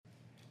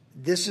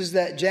This is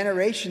that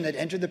generation that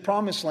entered the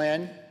promised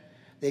land.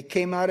 They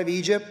came out of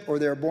Egypt, or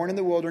they were born in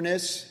the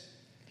wilderness.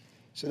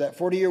 So that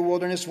 40-year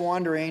wilderness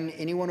wandering,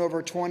 anyone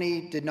over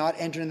 20 did not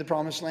enter into the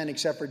promised land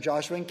except for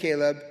Joshua and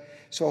Caleb.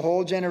 So a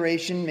whole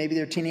generation, maybe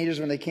they're teenagers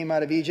when they came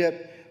out of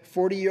Egypt,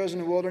 40 years in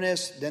the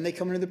wilderness, then they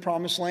come into the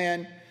promised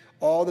land.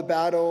 All the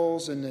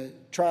battles and the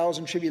trials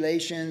and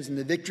tribulations and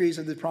the victories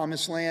of the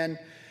promised land.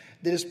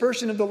 The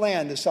dispersion of the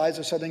land, the size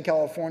of Southern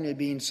California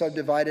being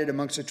subdivided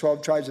amongst the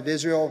 12 tribes of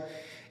Israel.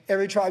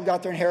 Every tribe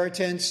got their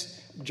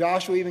inheritance.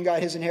 Joshua even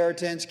got his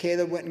inheritance.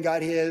 Caleb went and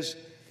got his.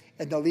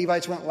 And the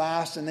Levites went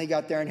last, and they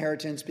got their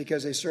inheritance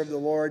because they served the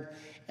Lord.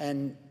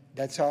 And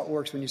that's how it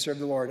works when you serve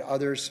the Lord,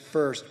 others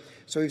first.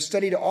 So we've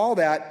studied all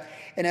that.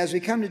 And as we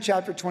come to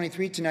chapter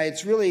 23 tonight,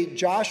 it's really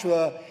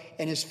Joshua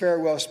and his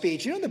farewell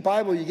speech. You know, in the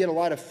Bible, you get a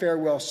lot of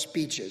farewell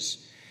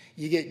speeches.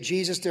 You get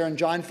Jesus there in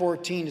John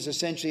 14 is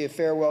essentially a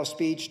farewell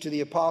speech to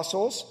the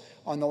apostles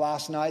on the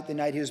last night, the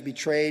night he was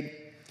betrayed.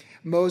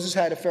 Moses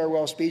had a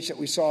farewell speech that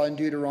we saw in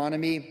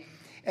Deuteronomy.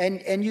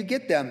 And you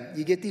get them.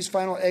 You get these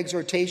final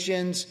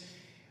exhortations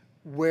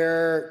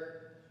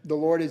where the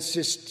Lord is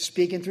just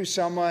speaking through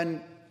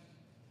someone,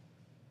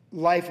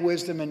 life,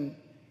 wisdom, and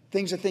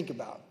things to think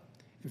about.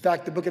 In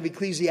fact, the book of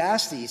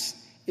Ecclesiastes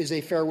is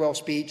a farewell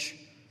speech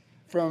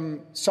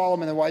from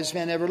Solomon, the wisest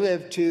man ever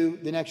lived, to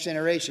the next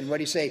generation. What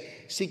do you say?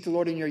 Seek the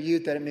Lord in your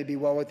youth, that it may be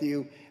well with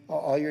you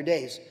all your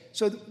days.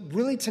 So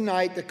really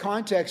tonight, the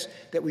context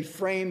that we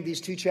framed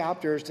these two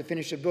chapters to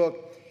finish the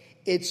book,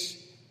 it's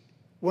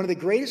one of the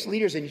greatest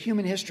leaders in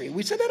human history.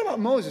 We said that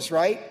about Moses,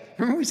 right?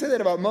 Remember we said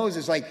that about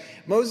Moses. Like,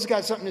 Moses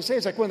got something to say.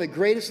 It's like one of the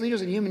greatest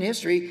leaders in human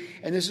history.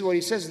 And this is what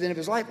he says at the end of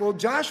his life. Well,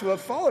 Joshua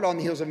followed on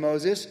the heels of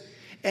Moses.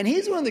 And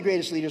he's one of the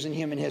greatest leaders in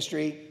human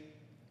history.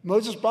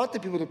 Moses brought the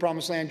people to the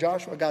promised land.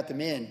 Joshua got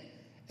them in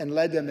and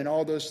led them in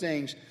all those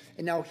things.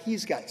 And now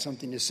he's got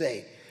something to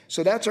say.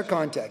 So that's our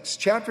context.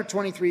 Chapter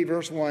 23,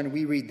 verse 1,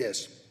 we read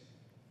this.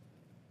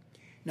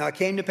 Now it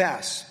came to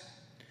pass,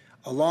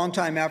 a long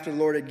time after the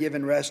Lord had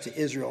given rest to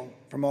Israel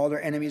from all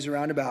their enemies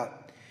around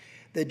about,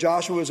 that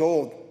Joshua was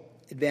old,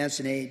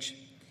 advanced in age.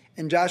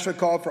 And Joshua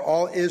called for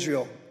all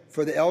Israel,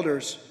 for the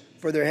elders,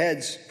 for their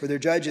heads, for their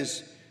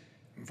judges,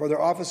 and for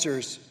their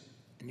officers.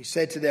 And he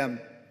said to them,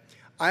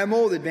 I am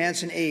old,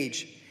 advanced in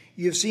age.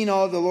 You have seen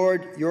all the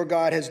Lord your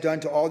God has done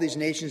to all these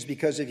nations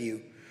because of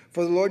you.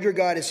 For the Lord your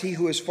God is he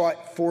who has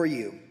fought for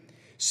you.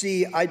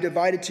 See, I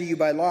divided to you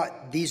by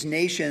lot these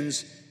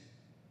nations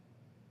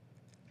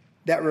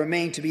that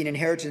remain to be an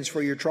inheritance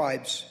for your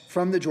tribes,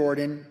 from the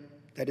Jordan,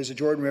 that is the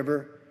Jordan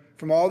River,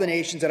 from all the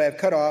nations that I have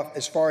cut off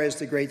as far as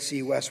the great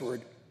sea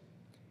westward,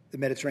 the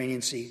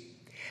Mediterranean Sea.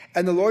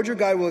 And the Lord your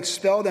God will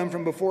expel them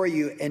from before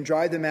you and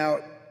drive them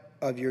out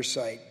of your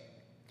sight.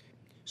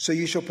 So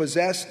you shall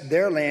possess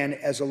their land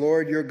as the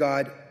Lord your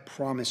God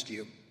promised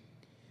you.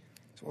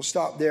 So we'll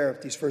stop there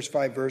at these first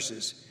 5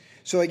 verses.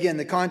 So again,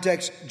 the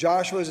context,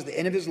 Joshua is at the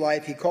end of his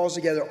life. He calls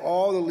together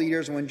all the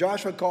leaders. And when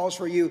Joshua calls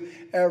for you,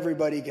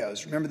 everybody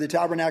goes. Remember, the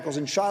tabernacle's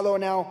in Shiloh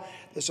now,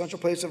 the central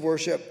place of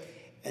worship.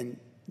 And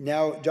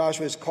now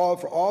Joshua has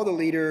called for all the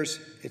leaders.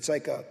 It's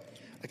like a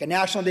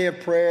national day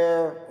of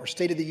prayer or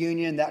State of the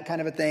Union, that kind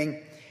of a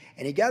thing.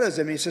 And he gathers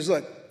them and he says,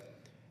 look,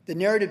 the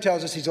narrative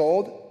tells us he's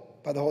old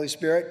by the Holy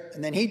Spirit.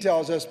 And then he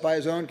tells us by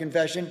his own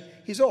confession,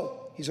 he's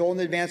old. He's old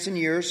and advanced in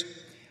years.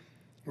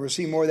 We'll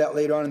see more of that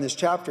later on in this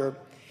chapter.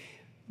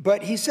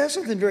 But he says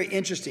something very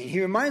interesting.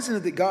 He reminds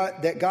them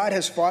that God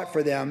has fought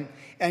for them,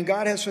 and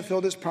God has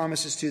fulfilled his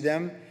promises to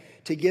them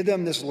to give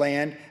them this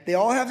land. They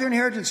all have their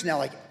inheritance now.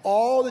 Like,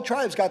 all the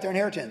tribes got their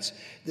inheritance.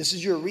 This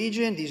is your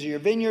region. These are your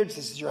vineyards.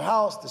 This is your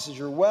house. This is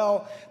your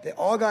well. They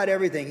all got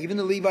everything. Even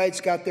the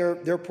Levites got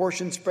their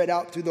portion spread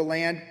out through the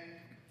land.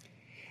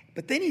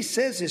 But then he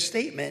says his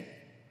statement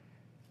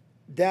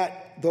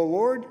that the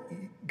Lord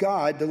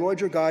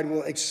your God,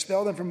 will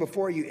expel them from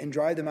before you and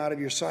drive them out of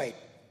your sight.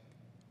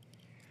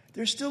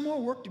 There's still more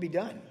work to be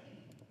done.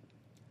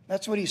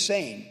 That's what he's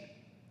saying.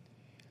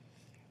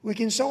 We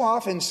can so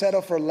often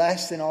settle for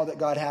less than all that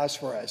God has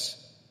for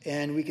us.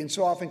 And we can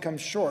so often come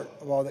short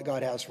of all that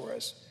God has for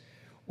us.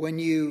 When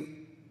you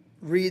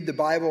read the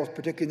Bible,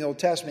 particularly in the Old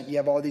Testament, you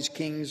have all these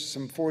kings,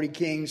 some 40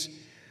 kings,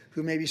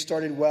 who maybe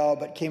started well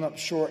but came up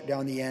short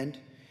down the end.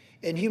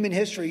 In human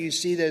history, you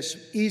see that it's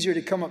easier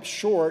to come up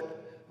short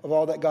of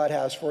all that God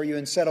has for you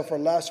and settle for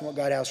less than what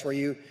God has for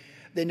you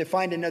than to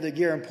find another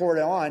gear and pour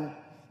it on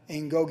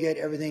and go get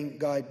everything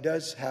God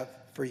does have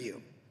for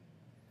you.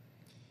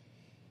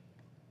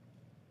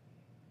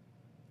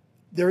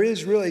 There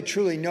is really,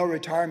 truly no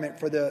retirement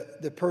for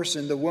the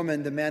person, the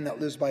woman, the man that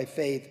lives by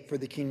faith for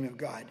the kingdom of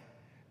God.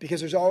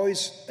 Because there's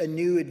always a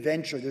new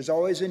adventure. There's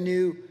always a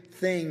new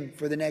thing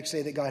for the next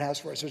day that God has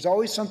for us. There's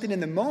always something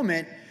in the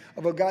moment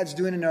of what God's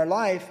doing in our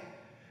life,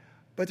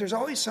 but there's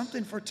always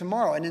something for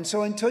tomorrow. And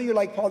so until you're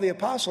like Paul the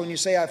Apostle and you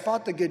say, I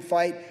fought the good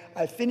fight,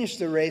 I finished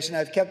the race, and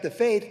I've kept the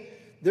faith,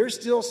 there's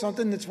still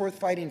something that's worth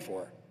fighting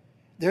for.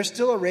 There's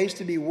still a race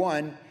to be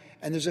won,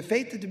 and there's a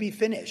faith to be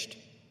finished.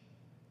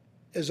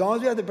 As long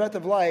as we have the breath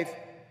of life,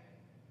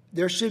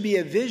 there should be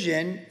a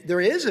vision.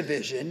 There is a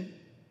vision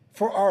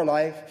for our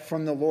life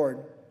from the Lord.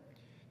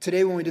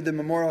 Today, when we did the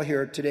memorial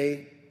here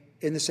today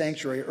in the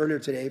sanctuary, earlier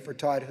today, for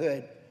Todd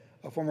Hood,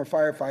 a former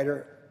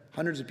firefighter,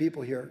 hundreds of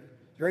people here,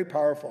 very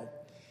powerful.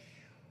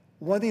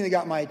 One thing that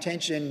got my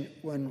attention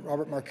when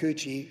Robert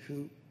Marcucci,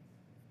 who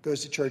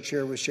goes to church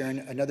here, was sharing,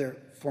 another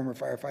former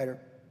firefighter.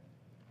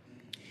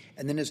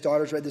 And then his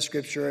daughters read the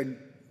scripture, and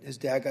his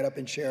dad got up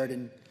and shared,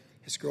 and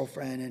his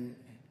girlfriend and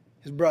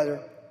his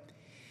brother.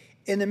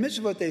 In the midst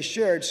of what they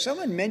shared,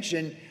 someone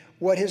mentioned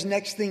what his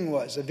next thing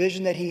was, a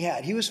vision that he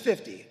had. He was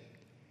 50.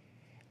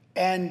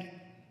 And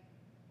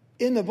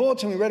in the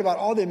bulletin, we read about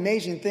all the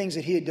amazing things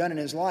that he had done in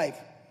his life.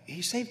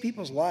 He saved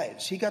people's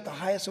lives. He got the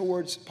highest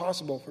awards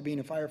possible for being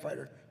a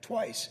firefighter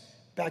twice,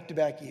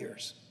 back-to-back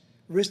years.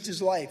 Risked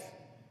his life,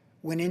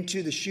 went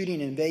into the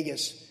shooting in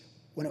Vegas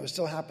when it was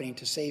still happening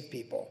to save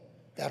people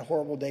that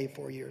horrible day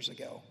 4 years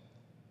ago.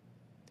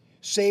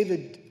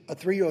 Saved a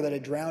 3-year-old that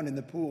had drowned in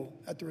the pool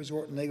at the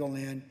resort in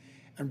Legoland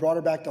and brought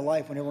her back to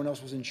life when everyone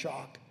else was in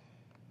shock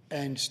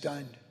and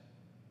stunned.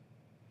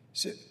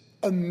 So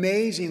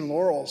amazing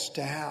laurels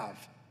to have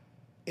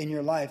in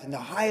your life. And the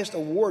highest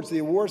awards, the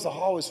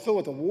hall was filled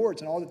with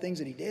awards and all the things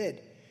that he did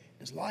in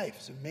his life.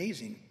 It's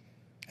amazing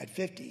at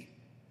 50.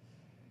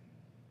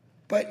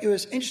 But it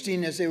was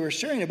interesting as they were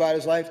sharing about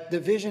his life, the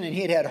vision, and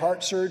he had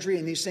heart surgery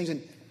and these things.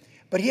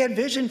 But he had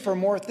vision for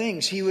more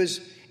things. He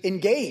was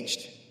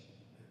engaged.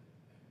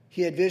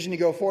 He had vision to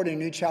go forward in a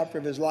new chapter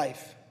of his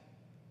life.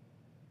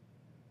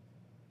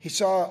 He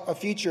saw a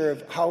future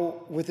of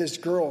how, with his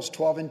girls,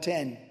 12 and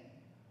 10,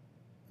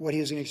 what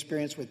he was going to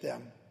experience with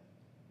them.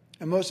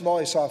 And most of all,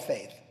 he saw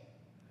faith.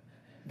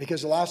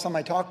 Because the last time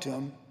I talked to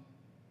him,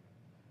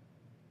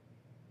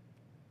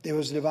 there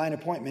was a divine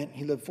appointment.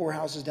 He lived 4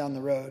 houses down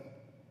the road.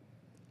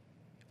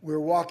 We were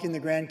walking the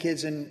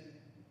grandkids and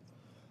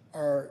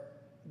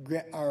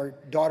our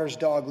daughter's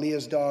dog,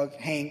 Leah's dog,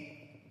 Hank,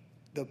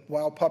 the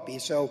wild puppy.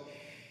 So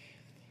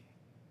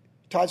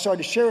Todd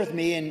started to share with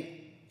me, and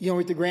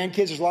with the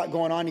grandkids, there's a lot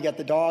going on. You got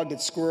the dog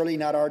that's squirrely,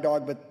 not our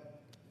dog,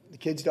 but the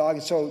kid's dog.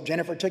 And so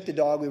Jennifer took the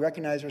dog. We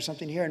recognized there was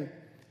something here. And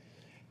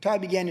Todd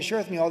began to share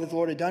with me all that the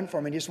Lord had done for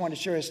him, and he just wanted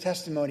to share his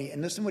testimony.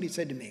 And listen to what he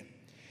said to me.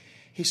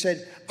 He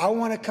said, I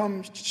want to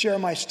come share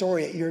my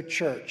story at your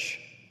church.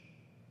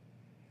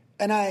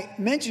 And I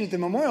mentioned at the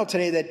memorial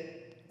today that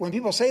when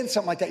people say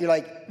something like that, you're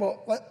like,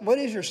 well, what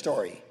is your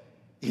story?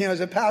 As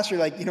a pastor,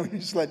 you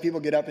just let people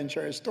get up and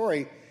share a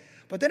story.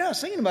 But then I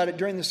was thinking about it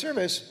during the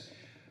service.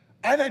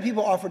 I've had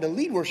people offer to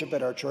lead worship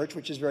at our church,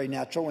 which is very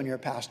natural when you're a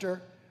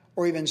pastor,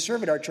 or even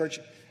serve at our church.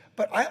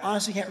 But I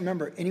honestly can't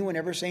remember anyone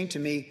ever saying to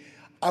me,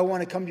 I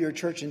want to come to your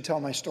church and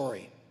tell my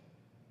story.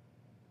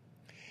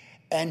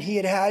 And he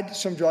had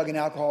some drug and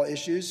alcohol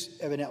issues,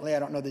 evidently. I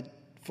don't know the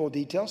full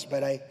details,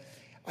 but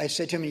I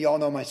said to him, and you all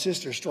know my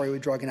sister's story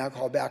with drug and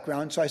alcohol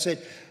background. So I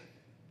said,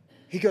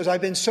 he goes,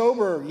 I've been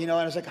sober, and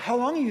I was like, how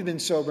long have you been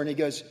sober? And he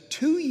goes,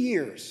 2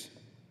 years.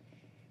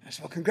 I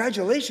said, well,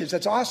 congratulations.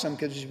 That's awesome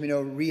because,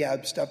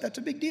 rehab stuff, that's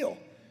a big deal.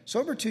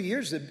 Sober 2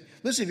 years.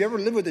 Listen, if you ever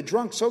live with a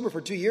drunk, sober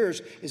for 2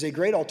 years is a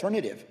great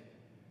alternative.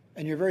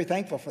 And you're very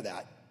thankful for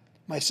that.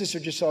 My sister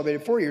just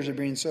celebrated 4 years of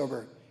being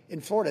sober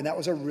in Florida, and that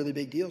was a really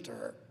big deal to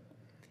her.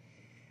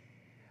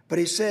 But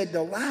he said,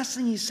 the last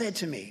thing he said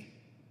to me,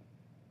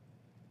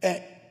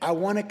 I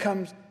want to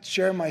come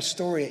share my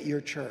story at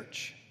your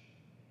church.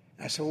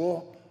 And I said,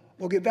 well,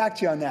 we'll get back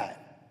to you on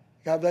that.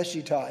 God bless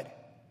you, Todd.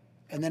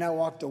 And then I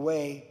walked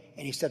away,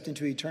 and he stepped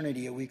into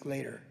eternity a week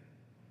later.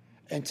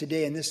 And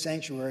today in this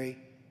sanctuary,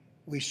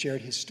 we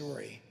shared his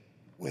story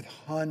with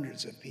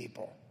hundreds of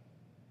people.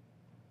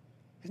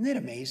 Isn't that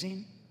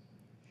amazing?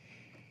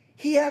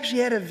 He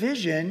actually had a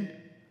vision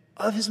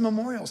of his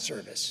memorial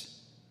service.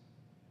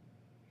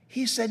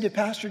 He said to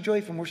Pastor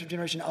Joey from Worship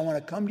Generation, I want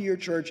to come to your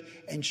church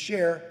and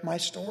share my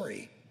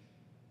story.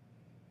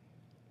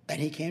 And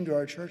he came to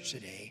our church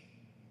today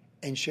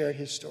and shared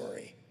his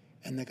story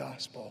and the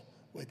gospel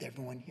with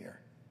everyone here.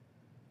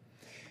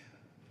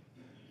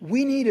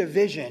 We need a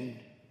vision.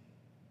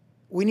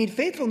 We need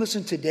faithfulness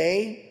in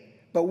today,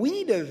 but we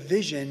need a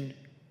vision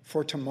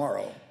for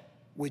tomorrow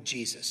with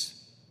Jesus.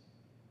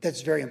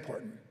 That's very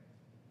important.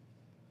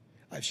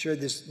 I've shared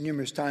this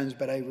numerous times,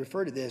 but I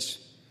refer to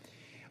this.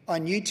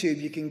 On YouTube,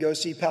 you can go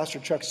see Pastor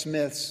Chuck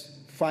Smith's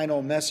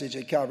final message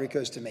at Calvary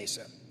Costa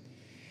Mesa.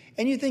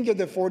 And you think of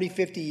the 40,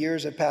 50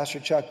 years that Pastor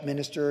Chuck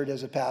ministered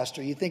as a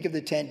pastor. You think of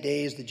the tent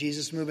days, the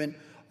Jesus movement,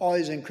 all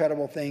these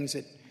incredible things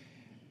that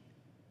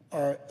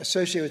are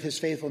associated with his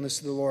faithfulness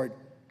to the Lord.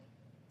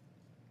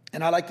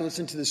 And I like to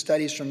listen to the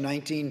studies from the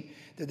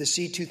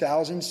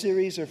C2000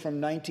 series are from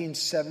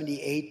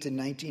 1978 to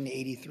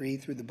 1983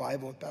 through the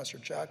Bible with Pastor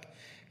Chuck,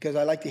 because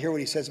I like to hear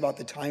what he says about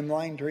the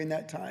timeline during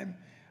that time.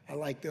 I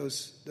like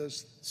those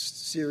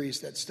series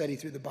that study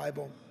through the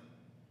Bible.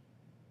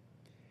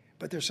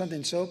 But there's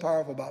something so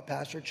powerful about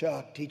Pastor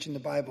Chuck teaching the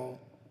Bible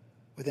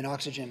with an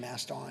oxygen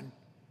mask on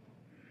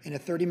in a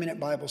 30-minute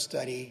Bible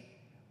study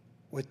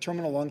with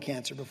terminal lung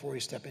cancer before he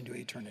stepped into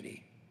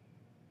eternity.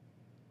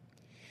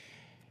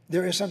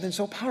 There is something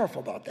so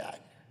powerful about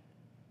that.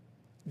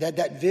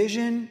 That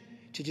vision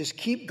to just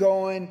keep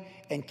going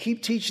and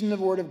keep teaching the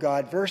word of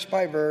God verse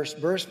by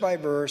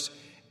verse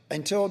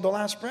until the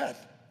last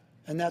breath.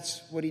 And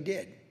that's what he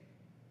did.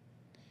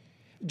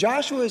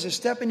 Joshua is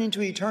stepping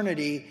into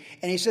eternity,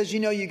 and he says,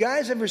 you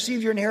guys have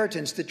received your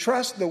inheritance, the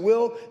trust, the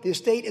will, the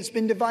estate. It's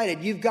been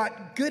divided. You've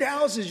got good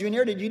houses you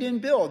inherited, you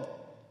didn't build.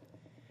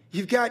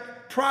 You've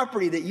got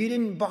property that you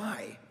didn't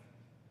buy.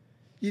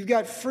 You've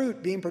got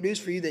fruit being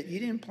produced for you that you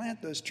didn't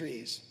plant those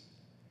trees.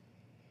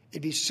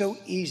 It'd be so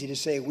easy to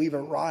say, we've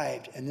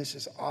arrived, and this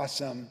is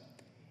awesome,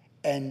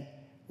 and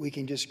we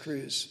can just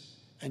cruise.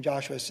 And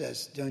Joshua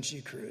says, don't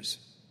you cruise.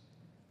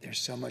 There's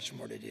so much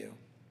more to do.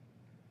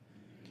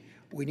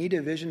 We need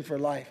a vision for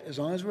life. As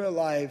long as we're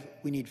alive,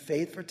 we need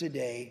faith for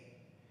today,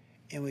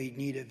 and we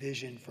need a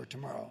vision for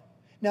tomorrow.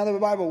 Now, the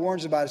Bible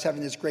warns about us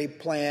having this great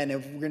plan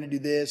of we're going to do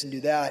this and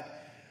do that.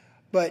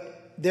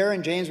 But there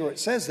in James where it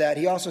says that,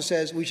 he also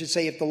says we should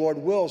say, if the Lord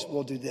wills,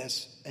 we'll do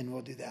this and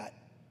we'll do that.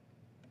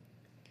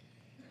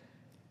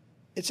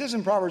 It says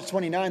in Proverbs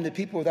 29 that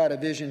people without a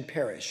vision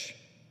perish.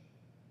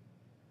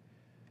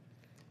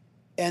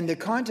 And the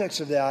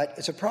context of that,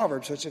 it's a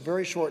proverb, so it's a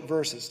very short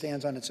verse that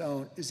stands on its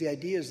own, is the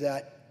idea is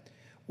that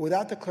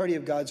without the clarity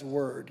of God's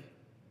word,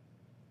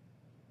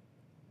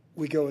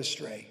 we go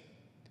astray.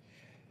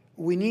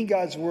 We need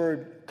God's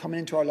word coming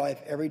into our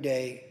life every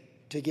day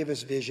to give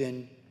us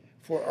vision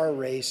for our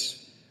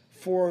race,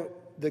 for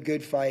the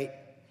good fight,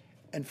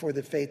 and for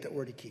the faith that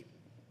we're to keep.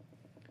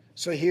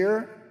 So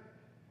here,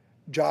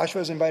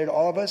 Joshua has invited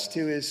all of us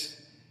to his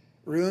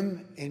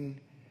room in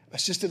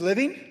assisted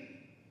living.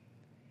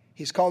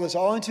 He's called us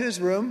all into his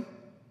room,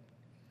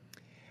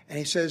 and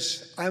he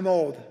says, I'm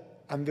old.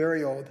 I'm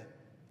very old.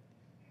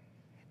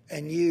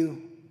 And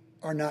you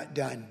are not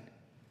done.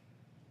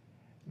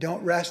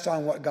 Don't rest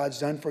on what God's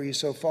done for you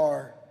so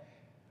far,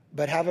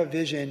 but have a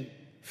vision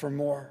for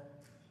more.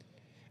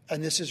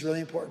 And this is really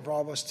important for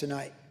all of us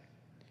tonight.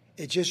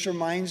 It just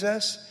reminds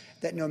us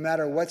that no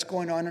matter what's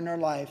going on in our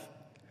life,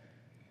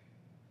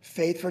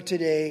 faith for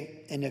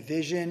today and a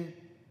vision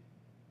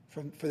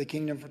for the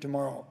kingdom for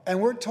tomorrow. And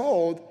we're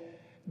told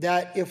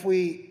that if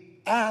we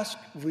ask,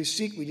 if we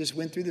seek, we just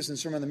went through this in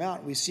Sermon on the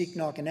Mount, we seek,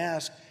 knock, and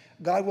ask,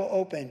 God will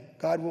open,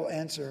 God will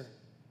answer,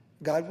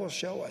 God will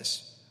show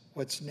us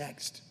what's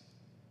next.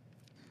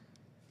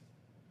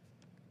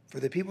 For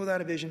the people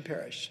without a vision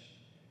perish.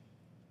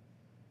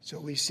 So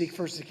we seek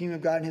first the kingdom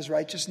of God and his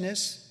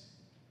righteousness,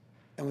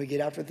 and we get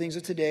after things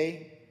of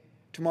today.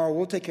 Tomorrow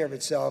will take care of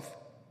itself,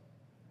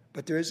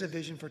 but there is a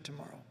vision for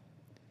tomorrow.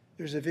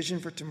 There's a vision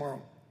for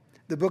tomorrow.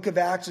 The book of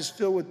Acts is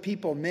filled with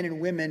people, men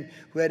and women,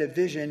 who had a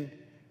vision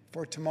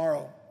for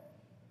tomorrow,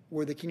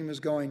 where the kingdom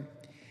is going.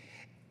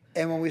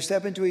 And when we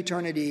step into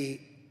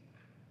eternity,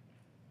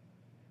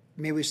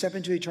 may we step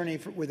into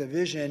eternity with a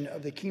vision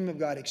of the kingdom of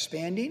God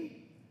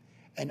expanding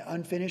and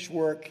unfinished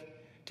work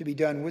to be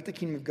done with the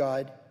kingdom of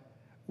God,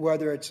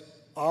 whether it's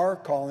our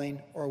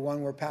calling or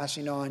one we're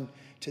passing on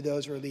to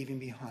those we're leaving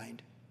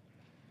behind.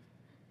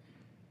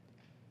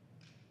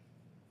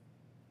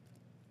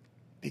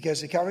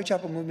 Because the Calvary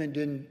Chapel movement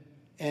didn't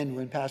end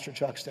when Pastor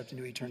Chuck stepped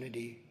into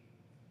eternity,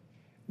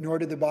 nor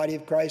did the body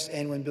of Christ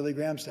end when Billy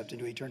Graham stepped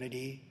into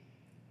eternity,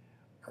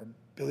 or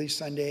Billy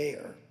Sunday,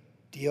 or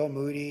D.L.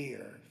 Moody,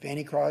 or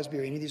Fanny Crosby,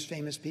 or any of these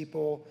famous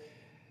people,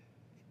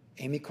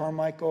 Amy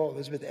Carmichael,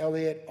 Elizabeth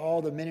Elliot,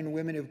 all the men and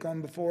women who've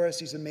come before us,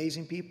 these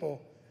amazing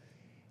people.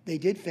 They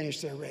did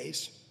finish their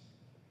race,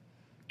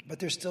 but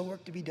there's still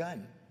work to be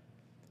done.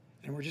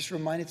 And we're just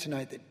reminded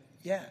tonight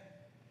that,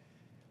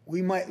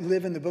 we might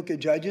live in the book of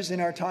Judges in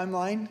our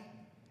timeline,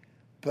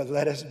 but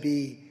let us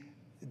be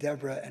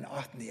Deborah and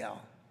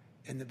Othniel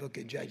in the book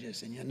of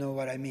Judges. And you'll know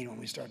what I mean when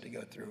we start to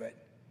go through it.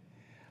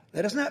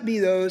 Let us not be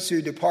those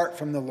who depart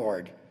from the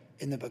Lord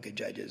in the book of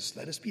Judges.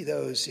 Let us be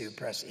those who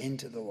press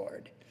into the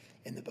Lord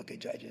in the book of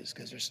Judges,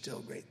 because there's still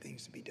great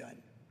things to be done.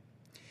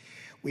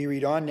 We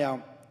read on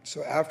now.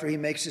 So after he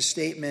makes his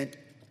statement,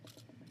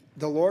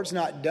 the Lord's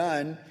not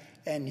done,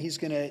 and he's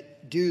going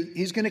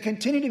to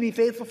continue to be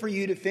faithful for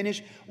you to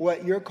finish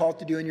what you're called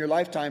to do in your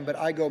lifetime, but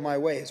I go my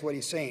way, is what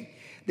he's saying.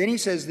 Then he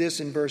says this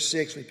in verse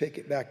 6, we pick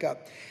it back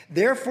up.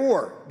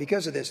 Therefore,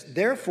 because of this,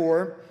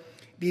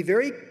 be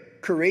very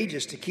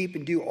courageous to keep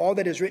and do all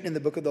that is written in the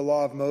book of the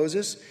law of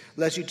Moses,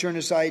 lest you turn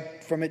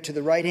aside from it to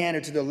the right hand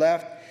or to the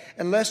left,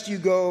 and lest you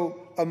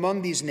go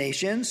among these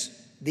nations,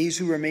 these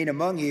who remain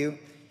among you.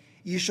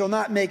 You shall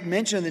not make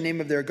mention of the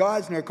name of their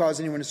gods, nor cause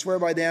anyone to swear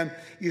by them.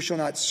 You shall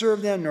not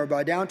serve them, nor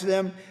bow down to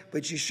them,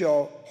 but you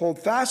shall hold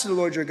fast to the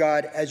Lord your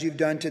God, as you've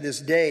done to this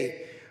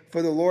day.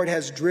 For the Lord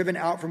has driven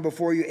out from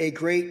before you a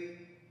great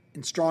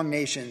and strong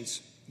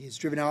nations.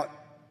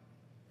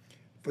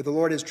 For the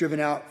Lord has driven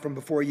out from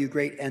before you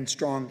great and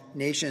strong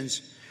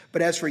nations.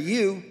 But as for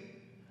you,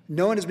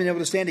 no one has been able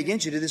to stand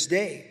against you to this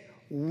day.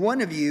 One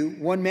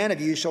man of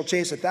you shall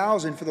chase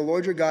 1,000, for the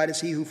Lord your God is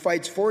he who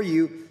fights for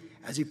you,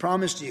 as he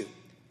promised you.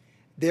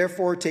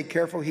 Therefore, take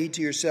careful heed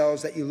to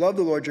yourselves that you love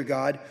the Lord your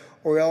God,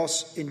 or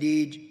else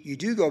indeed you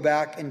do go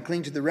back and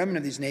cling to the remnant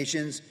of these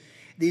nations,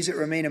 these that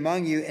remain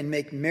among you, and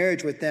make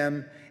marriage with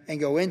them, and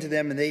go into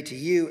them, and they to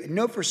you. And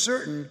know for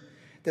certain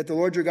that the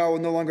Lord your God will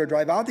no longer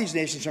drive out these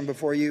nations from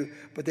before you,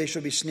 but they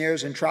shall be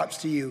snares and traps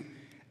to you,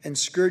 and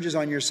scourges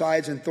on your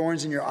sides and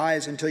thorns in your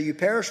eyes, until you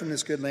perish from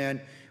this good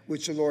land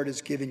which the Lord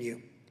has given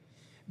you.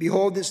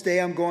 Behold, this day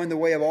I'm going the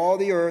way of all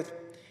the earth,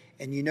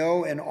 and you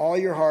know in all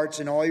your hearts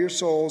and all your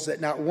souls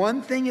that not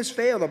one thing has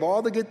failed of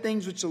all the good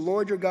things which the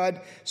Lord your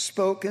God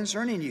spoke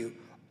concerning you.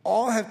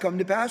 All have come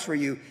to pass for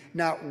you.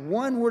 Not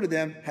one word of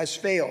them has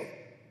failed.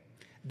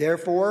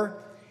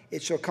 Therefore,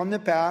 it shall come to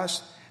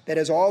pass that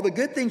as all the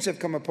good things have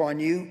come upon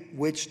you,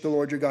 which the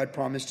Lord your God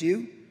promised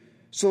you,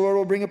 so the Lord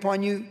will bring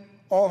upon you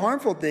all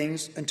harmful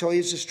things until he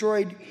has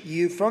destroyed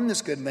you from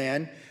this good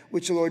land,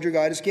 which the Lord your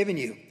God has given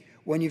you.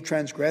 When you've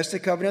transgressed the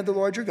covenant of the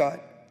Lord your God,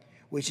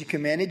 which he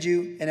commanded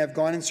you, and have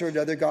gone and served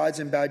other gods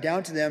and bowed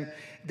down to them,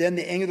 then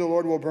the anger of the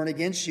Lord will burn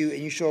against you,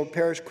 and you shall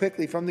perish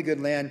quickly from the good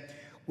land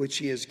which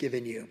he has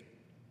given you.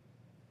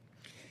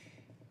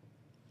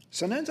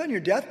 Sometimes on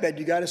your deathbed,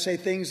 you got to say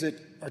things that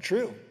are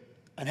true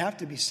and have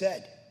to be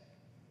said.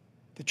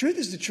 The truth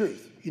is the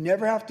truth. You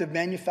never have to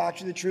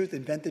manufacture the truth,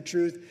 invent the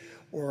truth,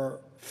 or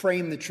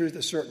frame the truth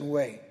a certain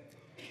way.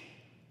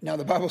 Now,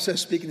 the Bible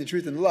says speaking the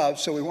truth in love,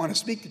 so we want to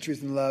speak the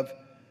truth in love.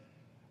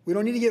 We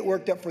don't need to get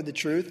worked up for the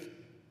truth.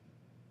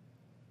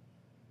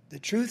 The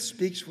truth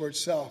speaks for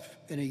itself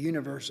in a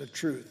universe of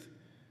truth.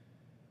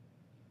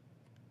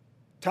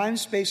 Time,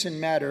 space, and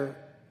matter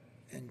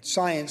and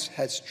science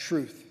has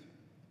truth.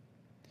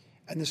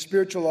 And the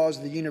spiritual laws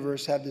of the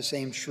universe have the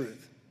same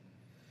truth.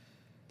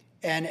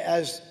 And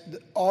as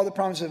all the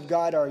promises of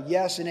God are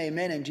yes and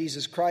amen in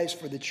Jesus Christ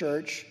for the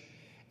church,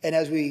 and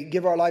as we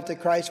give our life to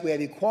Christ, we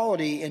have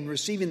equality in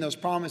receiving those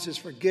promises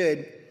for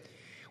good,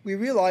 we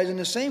realize in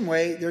the same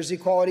way there's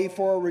equality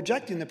for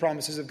rejecting the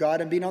promises of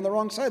God and being on the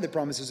wrong side of the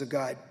promises of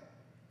God.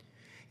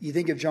 You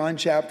think of John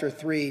chapter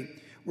 3,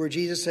 where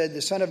Jesus said,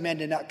 the Son of Man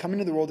did not come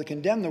into the world to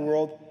condemn the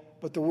world,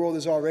 but the world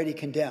is already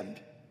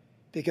condemned,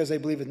 because they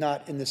believe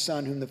not in the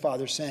Son whom the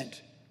Father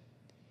sent.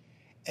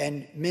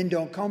 And men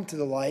don't come to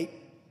the light,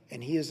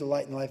 and he is the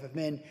light and the life of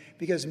men,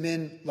 because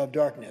men love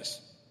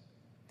darkness.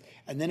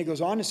 And then it goes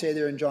on to say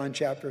there in John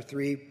chapter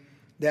 3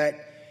 that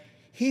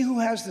he who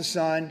has the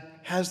Son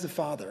has the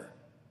Father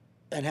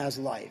and has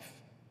life.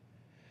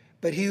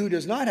 But he who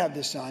does not have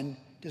the Son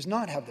does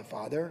not have the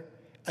Father,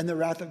 and the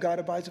wrath of God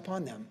abides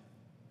upon them.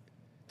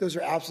 Those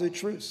are absolute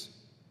truths.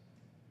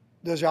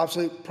 Those are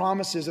absolute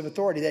promises of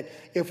authority, that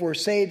if we're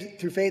saved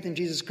through faith in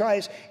Jesus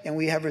Christ and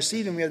we have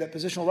received and we have that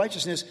positional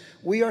righteousness,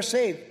 we are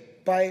saved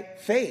by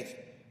faith.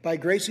 By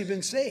grace we've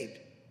been saved.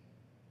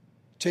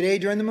 Today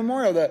during the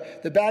memorial,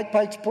 the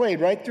bagpipes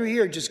played right through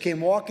here, just came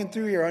walking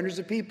through here, hundreds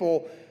of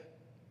people,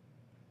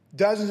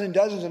 dozens and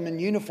dozens of them in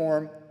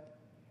uniform,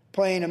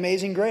 playing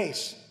Amazing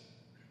Grace.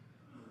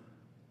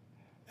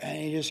 And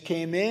he just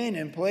came in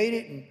and played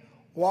it and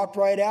walked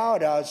right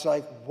out. I was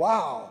like,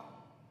 wow.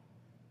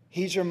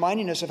 He's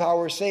reminding us of how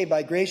we're saved.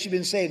 By grace you've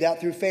been saved,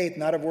 that through faith,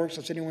 not of works,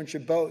 lest anyone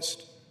should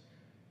boast.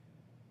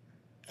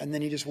 And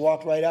then he just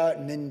walked right out,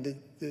 and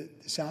then the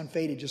sound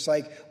faded, just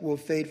like we'll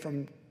fade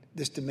from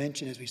this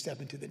dimension as we step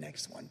into the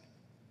next one.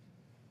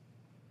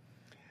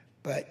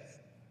 But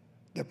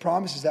the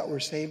promise is that we're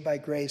saved by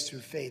grace through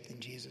faith in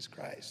Jesus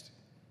Christ,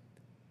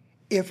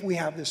 if we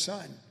have the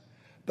Son.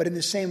 But in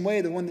the same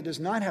way, the one that does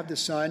not have the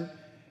Son,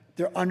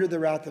 they're under the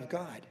wrath of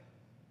God.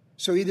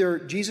 So either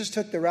Jesus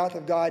took the wrath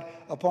of God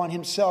upon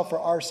himself for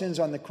our sins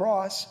on the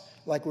cross,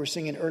 like we're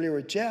singing earlier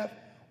with Jeff,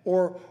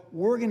 or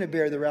we're going to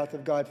bear the wrath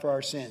of God for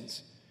our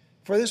sins,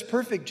 for this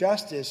perfect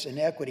justice and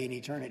equity in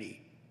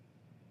eternity.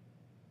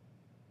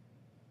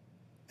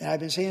 And I've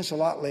been saying this a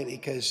lot lately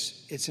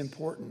because it's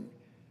important.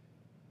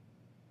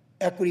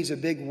 Equity is a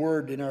big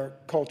word in our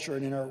culture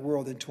and in our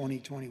world in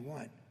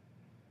 2021.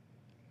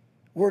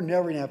 We're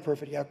never going to have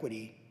perfect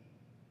equity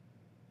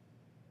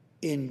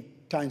in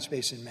time,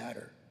 space, and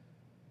matter,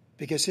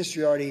 because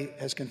history already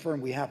has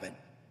confirmed we haven't.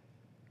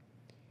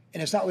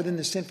 And it's not within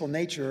the sinful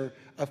nature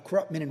of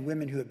corrupt men and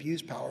women who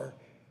abuse power,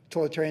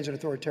 totalitarians and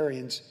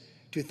authoritarians,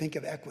 to think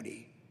of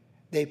equity.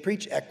 They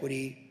preach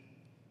equity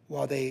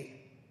while they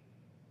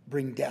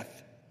bring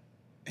death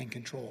and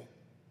control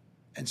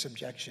and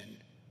subjection.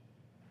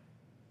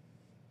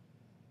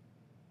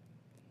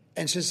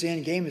 And since the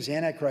end game is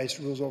Antichrist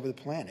rules over the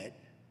planet,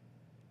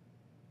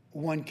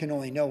 one can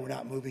only know we're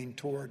not moving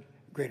toward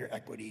greater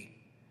equity,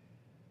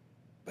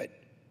 but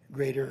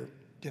greater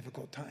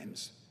difficult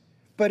times.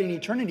 But in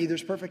eternity,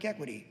 there's perfect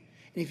equity.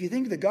 And if you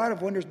think of the God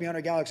of wonders beyond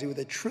our galaxy, with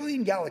 1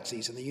 trillion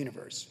galaxies in the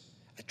universe,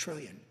 1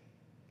 trillion,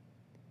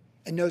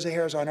 and knows the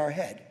hairs on our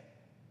head,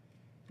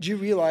 do you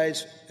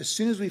realize as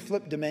soon as we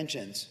flip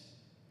dimensions,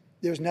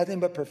 there's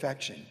nothing but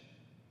perfection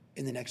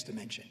in the next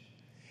dimension?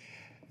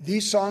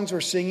 These songs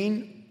we're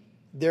singing,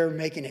 they're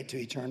making it to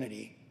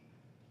eternity.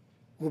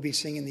 We'll be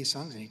singing these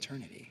songs in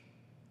eternity.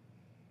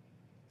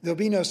 There'll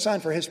be no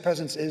sun, for his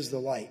presence is the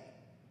light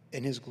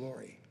in his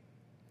glory.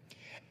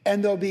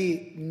 And there'll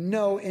be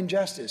no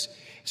injustice.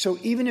 So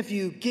even if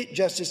you get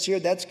justice here,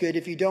 that's good.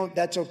 If you don't,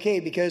 that's okay,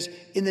 because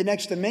in the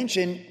next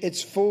dimension,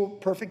 it's full,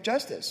 perfect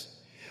justice.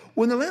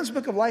 When the Lamb's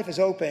Book of Life is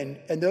open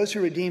and those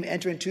who redeem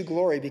enter into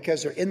glory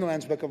because they're in the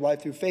Lamb's Book of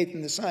Life through faith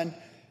in the Son,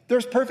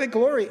 there's perfect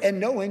glory and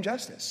no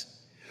injustice.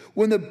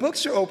 When the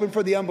books are open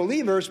for the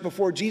unbelievers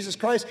before Jesus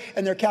Christ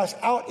and they're cast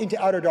out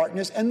into outer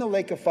darkness and the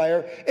lake of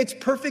fire, it's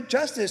perfect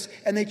justice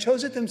and they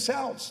chose it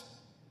themselves.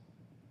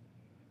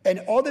 And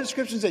all the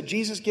descriptions that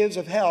Jesus gives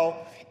of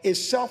hell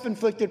is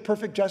self-inflicted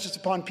perfect justice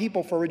upon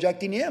people for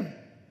rejecting him.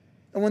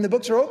 And when the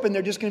books are open,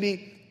 they're going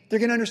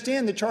to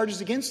understand the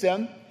charges against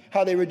them,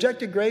 how they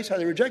rejected grace, how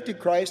they rejected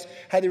Christ,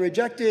 how they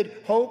rejected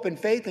hope and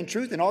faith and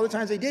truth and all the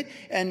times they did,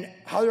 and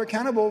how they're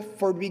accountable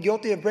for being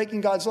guilty of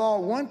breaking God's law.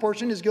 One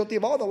portion is guilty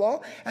of all the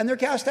law, and they're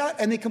cast out,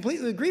 and they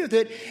completely agree with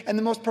it. And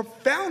the most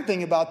profound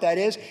thing about that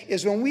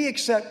is when we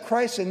accept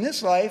Christ in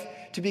this life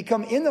to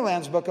become in the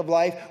Lamb's Book of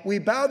Life, we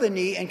bow the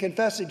knee and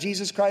confess that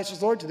Jesus Christ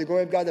is Lord to the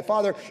glory of God the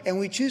Father, and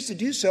we choose to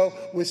do so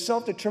with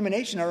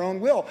self-determination, our own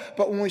will.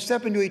 But when we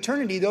step into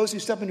eternity, those who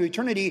step into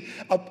eternity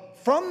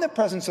from the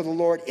presence of the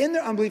Lord in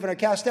their unbelief and are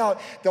cast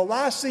out, the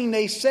last thing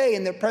they say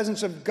in the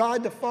presence of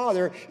God the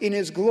Father in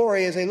his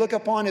glory as they look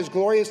upon his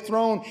glorious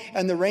throne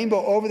and the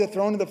rainbow over the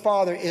throne of the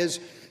Father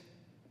is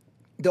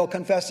they'll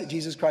confess that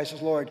Jesus Christ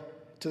is Lord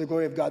to the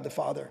glory of God the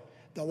Father.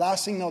 The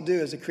last thing they'll do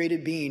as a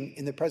created being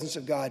in the presence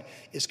of God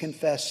is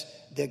confess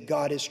that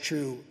God is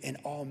true and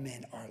all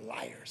men are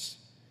liars.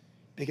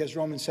 Because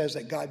Romans says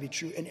that God be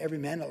true and every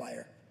man a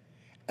liar.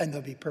 And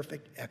there'll be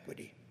perfect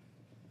equity.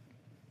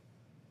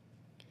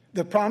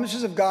 The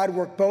promises of God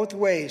work both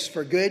ways,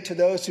 for good to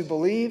those who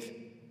believe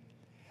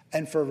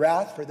and for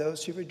wrath for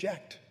those who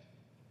reject.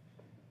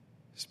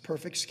 It's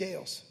perfect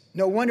scales.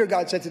 No wonder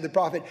God said to the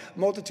prophet,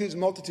 multitudes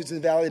and multitudes in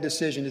the valley of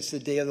decision. It's the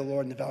day of the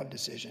Lord in the valley of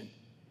decision.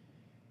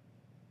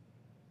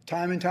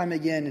 Time and time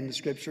again in the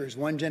scriptures,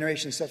 one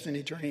generation steps into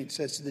eternity and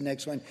says to the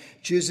next one,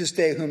 choose this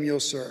day whom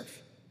you'll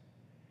serve.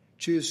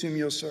 Choose whom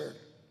you'll serve.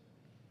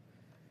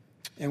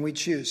 And we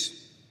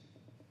choose.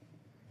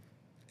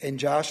 And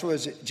Joshua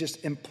is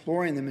just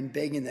imploring them and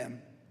begging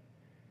them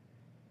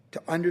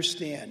to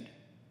understand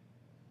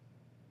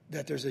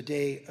that there's a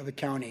day of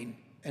accounting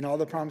and all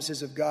the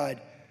promises of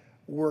God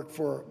work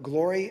for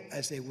glory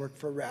as they work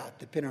for wrath,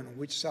 depending on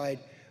which side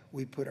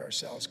we put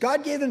ourselves.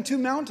 God gave them two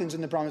mountains in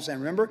the promised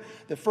land. Remember,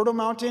 the fertile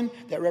mountain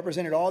that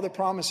represented all the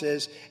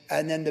promises,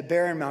 and then the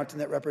barren mountain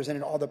that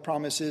represented all the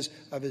promises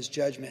of his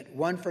judgment.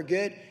 One for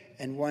good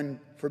and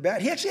one for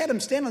bad. He actually had them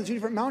stand on the two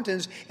different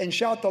mountains and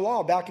shout the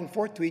law back and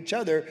forth to each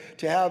other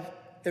to have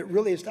it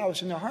really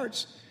established in their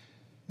hearts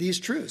these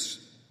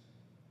truths.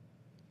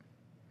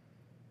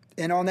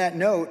 And on that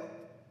note,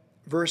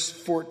 verse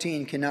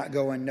 14 cannot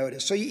go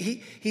unnoticed. So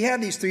he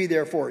had these three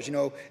therefores.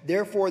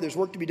 Therefore, there's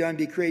work to be done.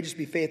 Be courageous,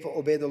 be faithful,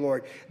 obey the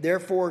Lord.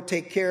 Therefore,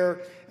 take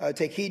care,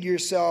 take heed to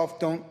yourself.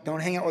 Don't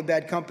hang out with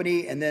bad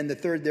company. And then the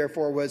third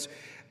therefore was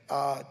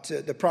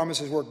the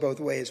promises work both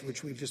ways,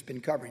 which we've just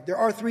been covering. There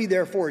are three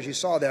therefores. You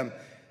saw them,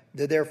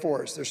 the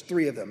therefores. There's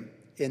three of them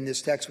in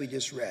this text we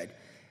just read.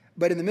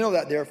 But in the middle of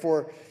that,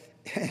 therefore,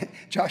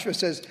 Joshua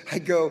says,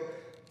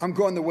 I'm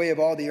going the way of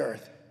all the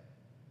earth.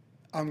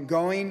 I'm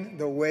going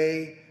the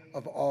way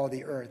of all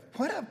the earth.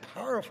 What a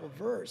powerful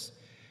verse.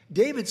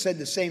 David said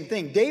the same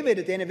thing. David,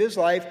 at the end of his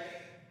life,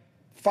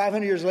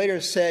 500 years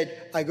later,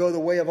 said, I go the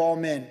way of all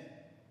men.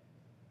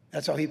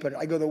 That's how he put it.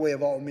 I go the way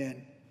of all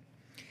men.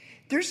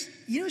 As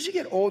you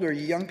get older,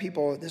 you young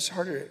people, this is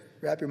harder to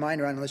wrap your mind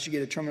around unless you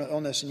get a terminal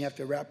illness and you have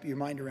to wrap your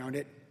mind around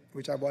it,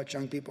 which I've watched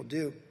young people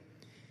do.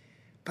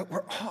 But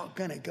we're all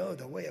going to go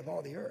the way of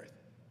all the earth.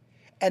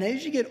 And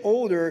as you get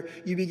older,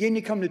 you begin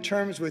to come to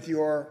terms with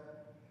your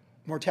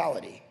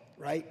mortality,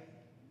 right?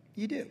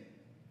 You do.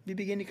 You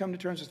begin to come to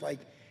terms with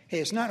hey,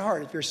 it's not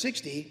hard. If you're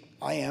 60,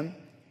 I am,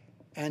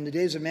 and the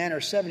days of man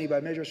are 70 by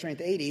measure of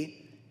strength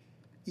 80,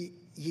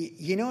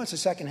 you know it's the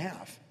second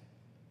half.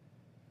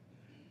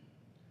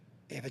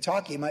 If it's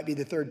hockey, it might be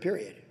the third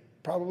period.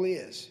 Probably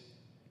is.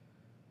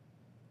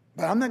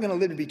 But I'm not going to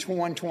live to be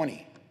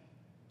 120.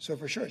 So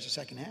for sure, it's the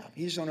second half.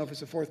 You just don't know if it's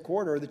the fourth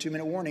quarter or the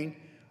 2-minute warning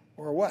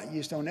or what. You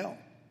just don't know.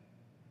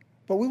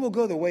 But we will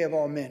go the way of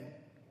all men.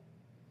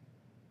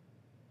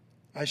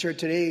 I shared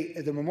today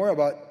at the memorial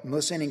about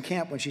Melissa in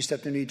camp when she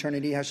stepped into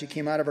eternity, how she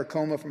came out of her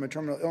coma from a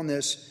terminal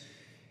illness,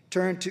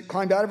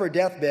 climbed out of her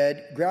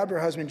deathbed, grabbed her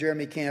husband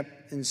Jeremy Camp,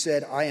 and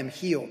said, I am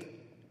healed,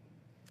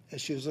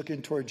 as she was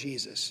looking toward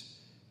Jesus.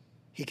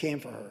 He came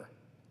for her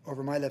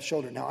over my left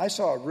shoulder. Now, I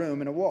saw a room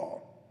and a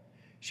wall.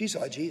 She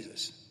saw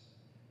Jesus.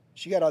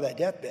 She got out of that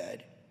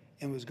deathbed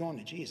and was going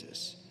to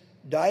Jesus.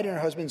 Died in her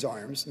husband's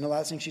arms, and the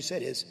last thing she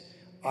said is,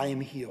 I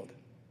am healed.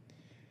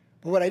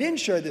 But what I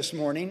didn't share this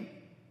morning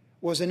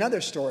was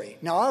another story.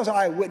 Now, I was an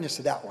eyewitness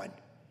to that one.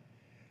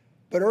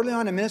 But early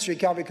on in ministry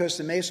at Calvary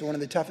Costa Mesa, one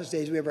of the toughest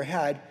days we ever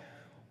had,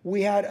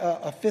 we had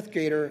a fifth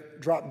grader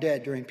drop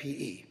dead during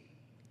PE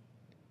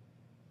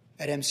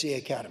at MCA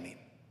Academy.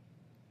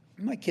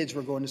 My kids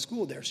were going to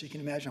school there, so you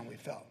can imagine how we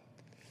felt.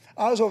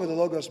 I was over the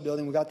Logos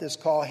building. We got this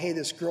call, hey,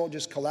 this girl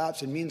just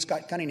collapsed. And me and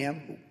Scott Cunningham,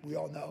 who we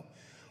all know,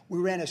 we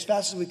ran as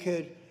fast as we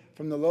could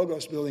from the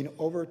Logos building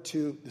over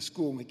to the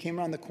school. And we came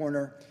around the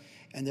corner,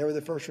 and there were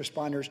the first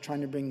responders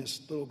trying to bring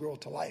this little girl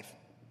to life.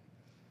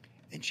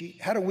 And she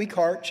had a weak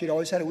heart. She'd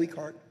always had a weak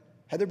heart.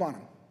 Heather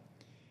Bonham.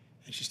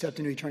 And she stepped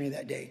into eternity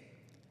that day.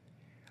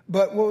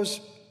 But what was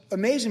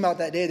amazing about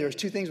that day, there was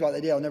two things about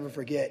that day I'll never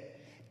forget,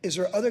 is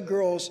there were other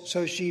girls,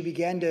 so she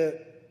began to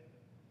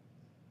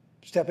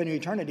step into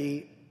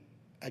eternity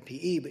at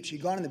PE, but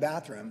she'd gone in the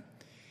bathroom,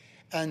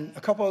 and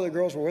a couple other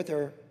girls were with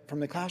her from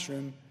the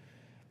classroom,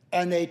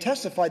 and they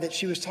testified that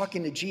she was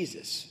talking to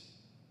Jesus.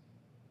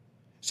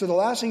 So the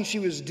last thing she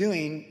was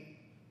doing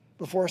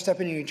before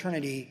stepping into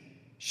eternity,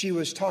 she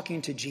was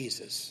talking to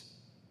Jesus.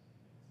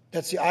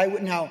 That's the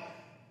eyewitness. Now,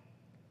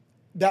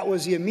 that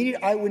was the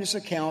immediate eyewitness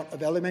account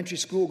of elementary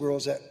school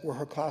girls that were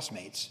her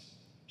classmates.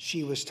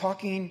 She was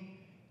talking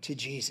to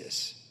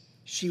Jesus.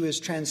 She was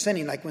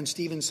transcending, like when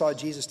Stephen saw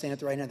Jesus stand at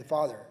the right hand of the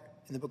Father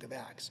in the book of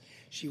Acts.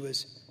 She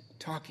was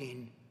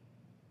talking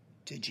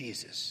to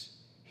Jesus.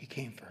 He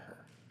came for her.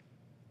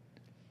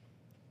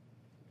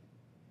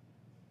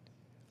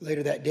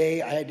 Later that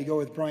day, I had to go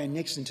with Brian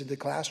Nixon to the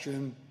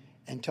classroom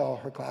and tell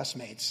her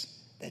classmates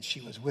that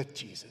she was with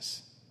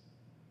Jesus.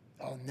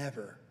 I'll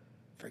never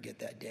forget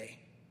that day.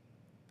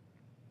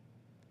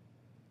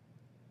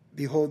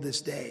 Behold,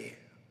 this day,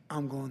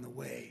 I'm going the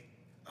way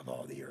of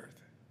all the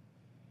earth.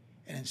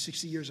 And in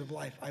 60 years of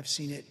life, I've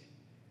seen it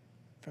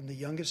from the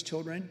youngest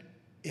children,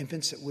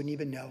 infants that wouldn't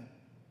even know,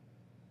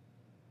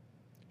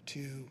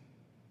 to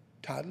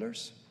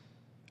toddlers,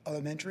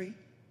 elementary,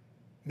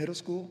 middle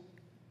school,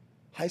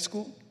 high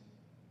school,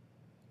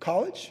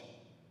 college,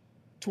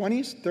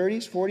 20s,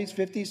 30s, 40s,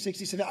 50s,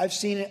 60s, 70s. I've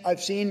seen it.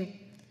 I've seen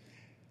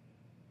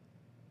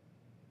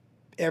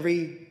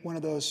every one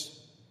of those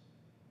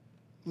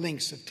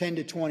links of 10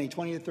 to 20,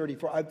 20 to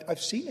 34.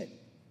 I've seen it.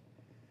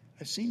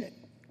 I've seen it.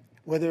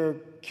 Whether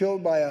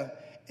killed by an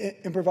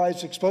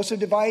improvised explosive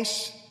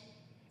device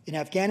in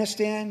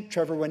Afghanistan,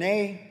 Trevor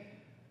Winay,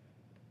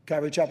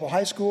 Calvary Chapel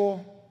High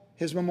School,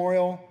 his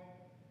memorial,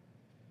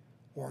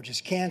 or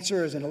just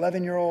cancer as an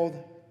 11-year-old,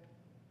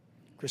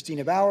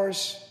 Christina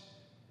Bowers.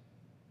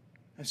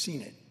 I've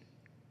seen it.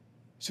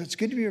 So it's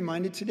good to be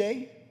reminded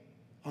today,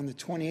 on the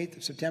 28th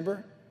of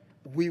September,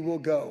 we will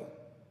go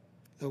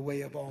the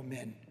way of all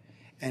men,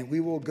 and we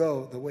will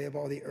go the way of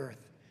all the earth.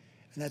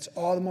 And that's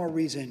all the more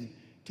reason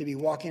to be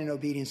walking in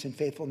obedience and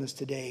faithfulness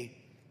today,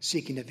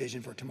 seeking a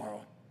vision for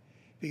tomorrow.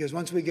 Because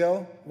once we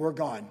go, we're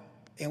gone,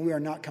 and we are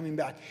not coming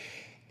back.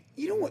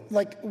 You know what,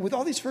 like with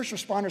all these first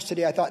responders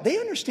today, I thought they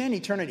understand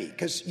eternity,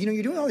 because, you know,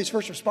 you're doing all these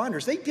first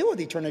responders, they deal with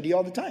eternity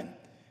all the time.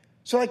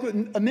 So like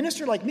with a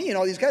minister like me and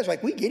all these guys,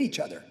 like we get each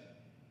other.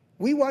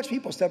 We watch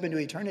people step into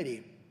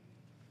eternity.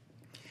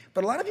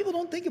 But a lot of people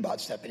don't think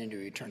about stepping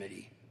into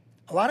eternity.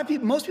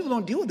 Most people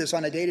don't deal with this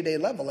on a day-to-day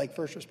level like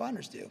first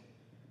responders do.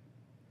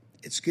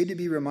 It's good to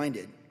be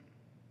reminded.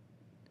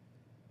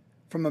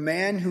 From a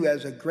man who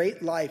has a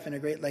great life and a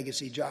great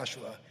legacy,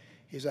 Joshua,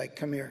 he's like,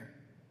 come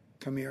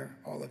here,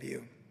 all of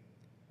you.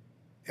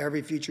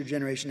 Every future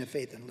generation of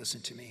faith, and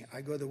listen to me.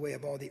 I go the way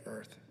of all the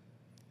earth,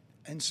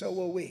 and so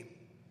will we.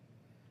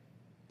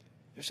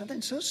 There's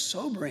something so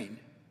sobering.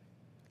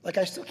 Like,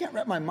 I still can't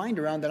wrap my mind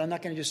around that I'm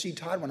not going to just see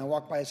Todd when I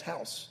walk by his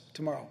house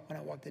tomorrow, when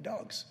I walk the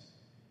dogs.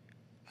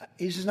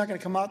 He's just not going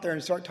to come out there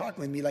and start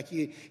talking with me like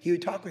he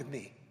would talk with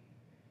me.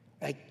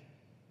 Like,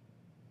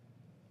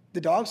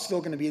 the dog's still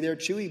going to be there,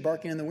 Chewy,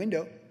 barking in the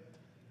window,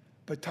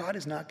 but Todd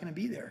is not going to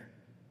be there.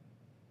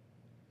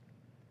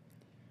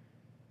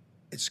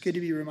 It's good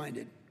to be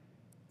reminded.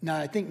 Now,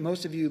 I think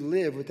most of you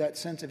live with that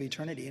sense of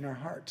eternity in our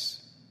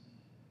hearts.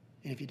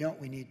 And if you don't,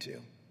 we need to.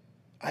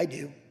 I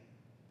do.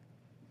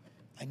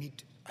 I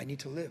need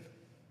to live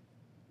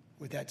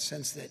with that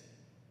sense that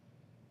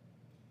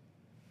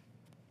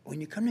when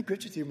you come to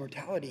grips with your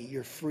mortality,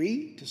 you're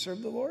free to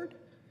serve the Lord,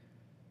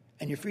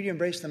 and you're free to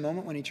embrace the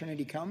moment when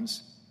eternity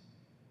comes,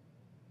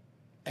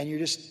 and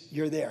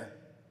you're there.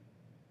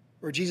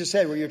 Where Jesus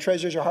said, where your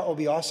treasures, your heart will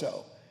be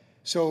also.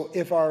 So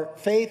if our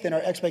faith and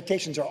our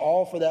expectations are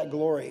all for that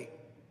glory,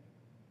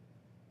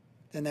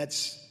 then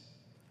that's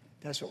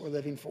what we're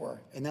living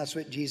for. And that's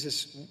what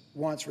Jesus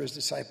wants for his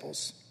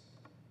disciples.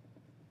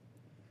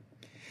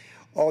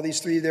 All these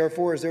three,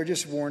 therefore, they're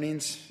just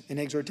warnings and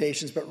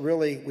exhortations, but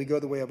really we go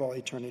the way of all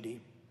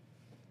eternity.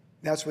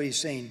 That's what he's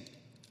saying.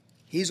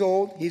 He's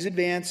old, he's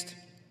advanced.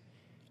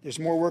 There's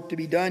more work to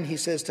be done, he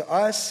says to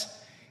us,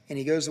 and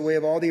he goes the way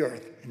of all the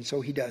earth. And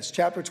so he does.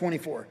 Chapter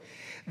 24.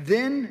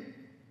 Then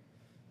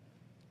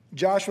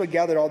Joshua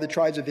gathered all the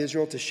tribes of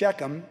Israel to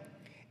Shechem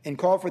and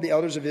called for the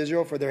elders of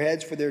Israel, for their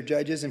heads, for their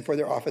judges, and for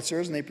their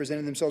officers, and they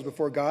presented themselves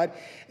before God.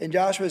 And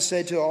Joshua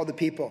said to all the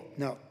people,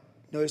 now,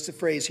 notice the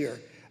phrase here,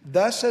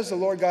 thus says the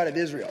Lord God of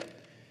Israel.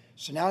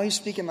 So now he's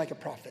speaking like a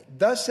prophet.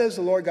 Thus says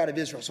the Lord God of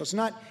Israel. So it's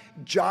not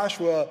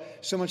Joshua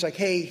so much like,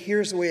 hey,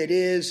 here's the way it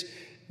is,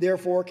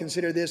 therefore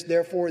consider this,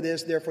 therefore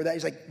that.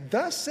 He's like,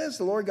 thus says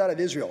the Lord God of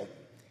Israel.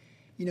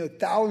 You know,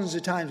 thousands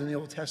of times in the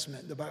Old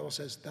Testament, the Bible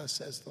says, thus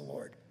says the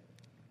Lord.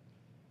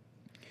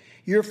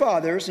 Your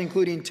fathers,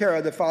 including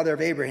Terah, the father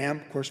of Abraham,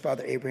 of course,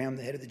 Father Abraham,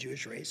 the head of the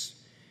Jewish race,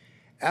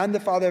 and the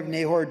father of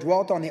Nahor,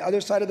 dwelt on the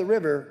other side of the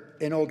river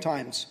in old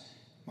times,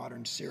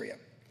 modern Syria.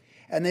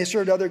 And they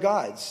served other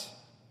gods,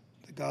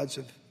 the gods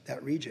of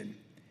that region.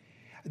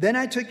 Then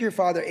I took your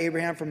father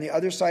Abraham from the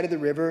other side of the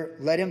river,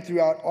 led him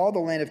throughout all the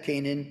land of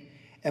Canaan,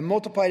 and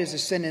multiplied his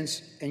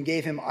descendants and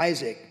gave him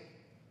Isaac.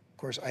 Of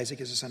course,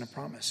 Isaac is the son of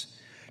promise.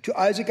 To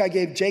Isaac I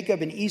gave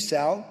Jacob and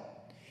Esau.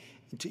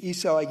 And to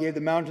Esau I gave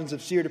the mountains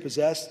of Seir to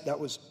possess. That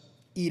was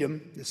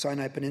Edom, the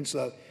Sinai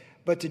Peninsula.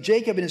 But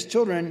Jacob and his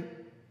children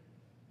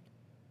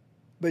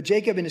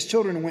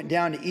went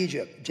down to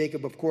Egypt.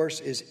 Jacob, of course,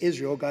 is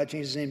Israel. God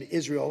changed his name to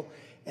Israel,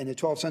 and the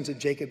 12 sons of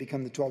Jacob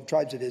become the 12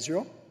 tribes of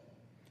Israel.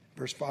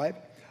 Verse 5.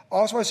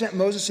 Also I sent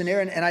Moses and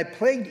Aaron, and I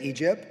plagued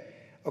Egypt,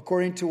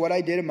 according to what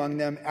I did among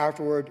them.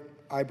 Afterward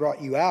I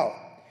brought you out.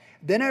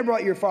 Then I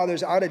brought your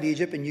fathers out of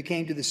Egypt, and you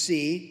came to the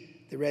sea,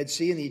 the Red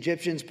Sea, and the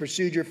Egyptians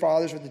pursued your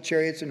fathers with the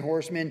chariots and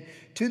horsemen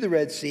to the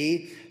Red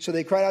Sea. So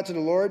they cried out to the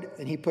Lord,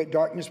 and he put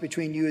darkness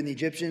between you and the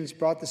Egyptians,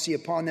 brought the sea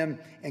upon them,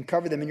 and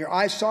covered them. And your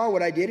eyes saw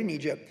what I did in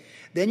Egypt.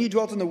 Then you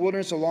dwelt in the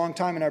wilderness a long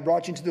time, and I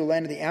brought you into the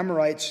land of the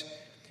Amorites,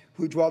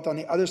 who dwelt on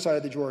the other side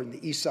of the Jordan,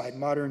 the east side,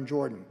 modern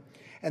Jordan.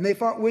 And they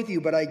fought with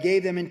you, but I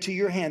gave them into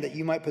your hand that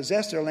you might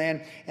possess their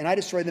land, and I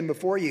destroyed them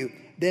before you.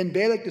 Then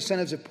Balak the son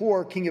of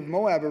Zippor, king of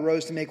Moab,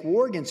 arose to make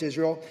war against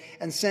Israel,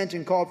 and sent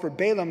and called for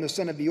Balaam the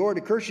son of Beor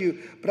to curse you.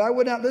 But I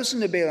would not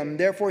listen to Balaam, and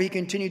therefore he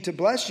continued to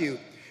bless you.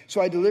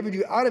 So I delivered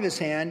you out of his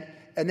hand,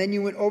 and then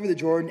you went over the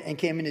Jordan and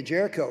came into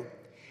Jericho.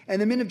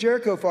 And the men of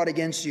Jericho fought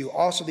against you,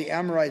 also the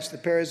Amorites, the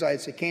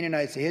Perizzites, the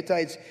Canaanites, the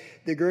Hittites,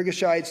 the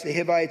Girgashites, the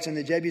Hivites, and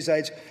the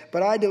Jebusites,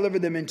 but I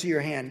delivered them into your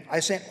hand.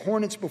 I sent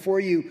hornets before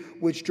you,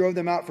 which drove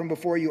them out from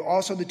before you.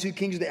 Also the 2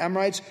 kings of the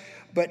Amorites,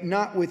 but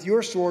not with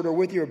your sword or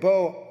with your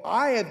bow.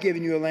 I have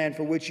given you a land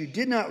for which you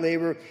did not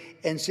labor,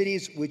 and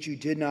cities which you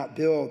did not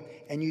build,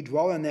 and you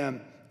dwell in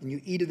them, and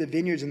you eat of the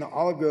vineyards and the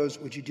olive groves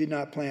which you did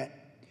not plant.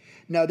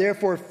 Now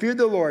therefore fear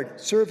the Lord,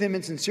 serve him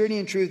in sincerity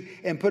and truth,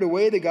 and put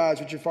away the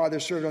gods which your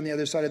fathers served on the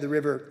other side of the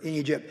river in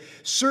Egypt.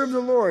 Serve the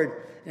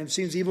Lord. And if it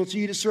seems evil to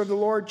you to serve the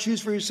Lord, choose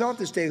for yourself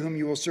this day whom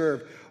you will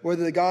serve,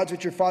 whether the gods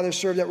which your fathers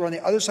served that were on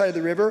the other side of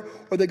the river,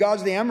 or the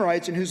gods of the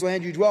Amorites in whose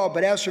land you dwell.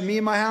 But as for me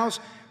and my house,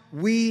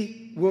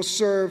 we will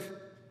serve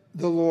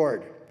the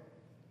Lord.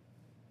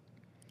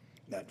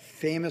 That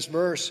famous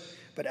verse,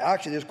 but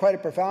actually there's quite a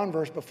profound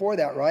verse before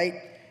that, right?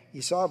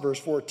 You saw verse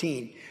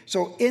 14.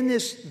 So in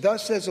this,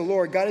 thus says the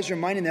Lord, God is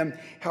reminding them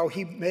how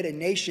he made a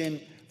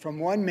nation from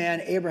one man,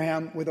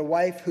 Abraham, with a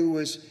wife who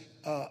was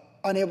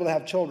unable to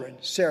have children,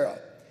 Sarah.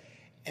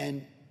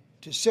 And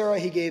to Sarah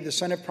he gave the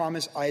son of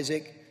promise,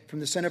 Isaac. From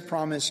the son of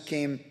promise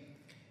came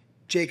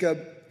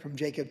Jacob. From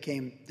Jacob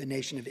came the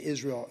nation of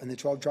Israel and the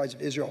 12 tribes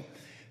of Israel.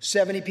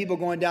 70 people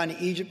going down to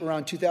Egypt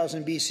around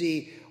 2000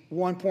 BC,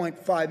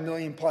 1.5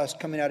 million plus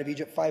coming out of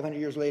Egypt 500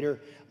 years later,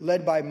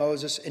 led by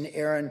Moses and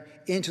Aaron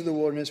into the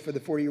wilderness for the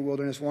 40-year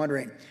wilderness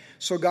wandering.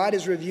 So God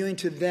is reviewing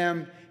to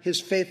them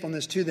his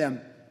faithfulness to them.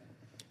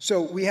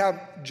 So we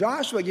have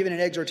Joshua giving an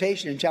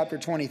exhortation in chapter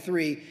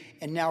 23,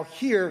 and now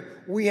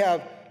here we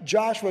have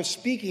Joshua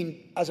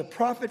speaking as a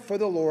prophet for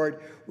the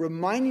Lord,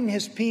 reminding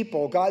his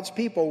people, God's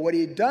people, what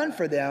he had done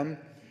for them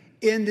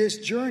in this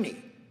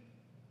journey.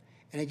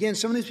 And again,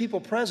 some of these people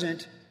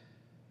present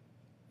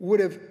would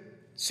have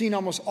seen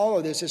almost all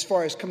of this as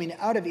far as coming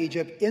out of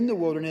Egypt in the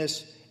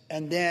wilderness,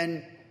 and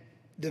then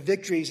the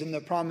victories in the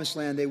promised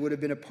land, they would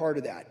have been a part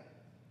of that.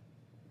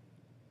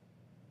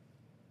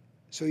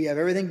 So you have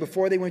everything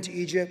before they went to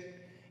Egypt,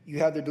 you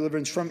have their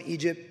deliverance from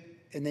Egypt,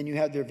 and then you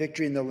have their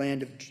victory in the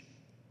land of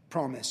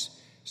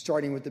promise,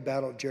 starting with the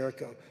Battle of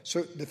Jericho.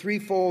 So the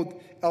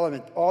threefold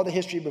element, all the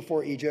history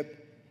before Egypt,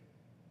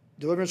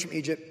 deliverance from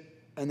Egypt,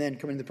 and then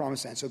coming to the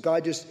promised land. So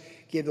God just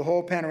gave the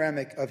whole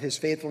panoramic of his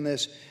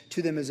faithfulness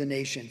to them as a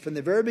nation. From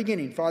the very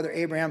beginning, Father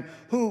Abraham,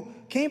 who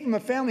came from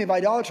a family of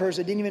idolaters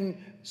that didn't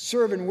even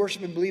serve and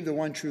worship and believe the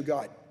one true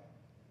God.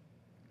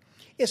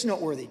 It's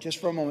noteworthy, just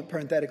for a moment,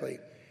 parenthetically.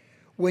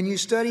 When you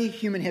study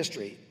human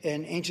history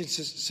and ancient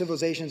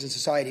civilizations and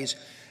societies,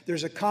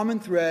 there's a common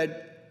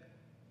thread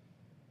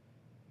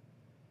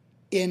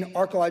in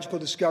archaeological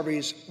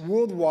discoveries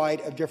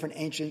worldwide of different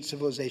ancient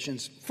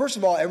civilizations. First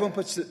of all, everyone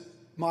puts the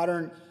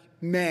modern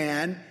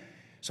man,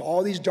 so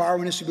all these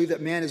Darwinists who believe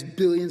that man is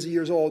billions of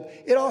years old,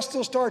 it all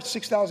still starts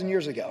 6,000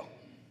 years ago.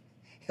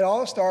 It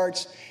all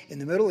starts in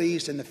the Middle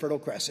East and the Fertile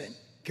Crescent.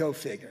 Go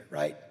figure,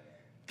 right?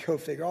 Go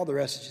figure. All the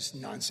rest is just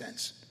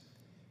nonsense.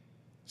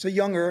 So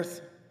young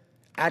Earth,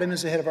 Adam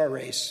is the head of our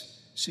race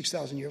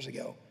 6,000 years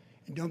ago.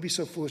 And don't be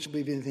so foolish to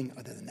believe anything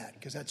other than that,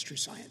 because that's true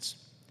science.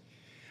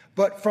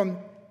 But from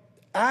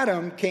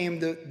Adam came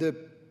the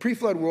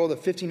pre-flood world of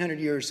 1,500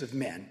 years of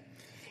men.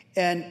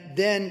 And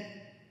then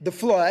the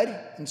flood,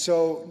 and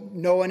so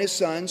Noah and his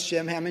sons,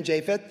 Shem, Ham, and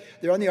Japheth,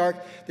 they're on the ark,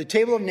 the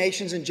table of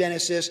nations in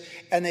Genesis,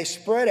 and they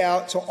spread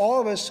out. So all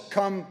of us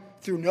come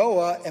through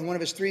Noah and one of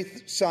his 3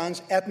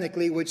 sons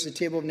ethnically, which the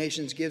table of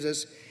nations gives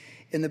us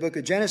in the book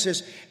of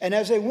Genesis. And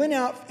as they went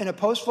out in a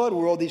post-flood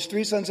world, these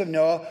 3 sons of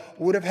Noah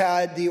would have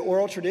had the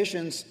oral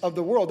traditions of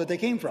the world that they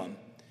came from.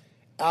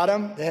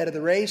 Adam, the head of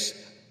the race,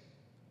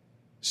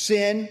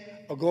 sin,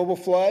 a global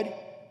flood,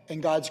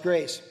 and God's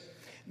grace.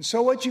 And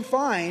so what you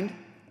find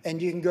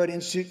and you can go to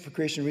Institute for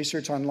Creation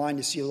Research online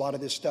to see a lot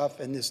of this stuff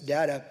and this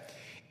data,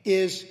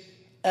 is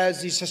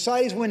as these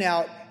societies went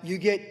out, you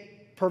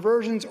get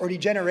perversions or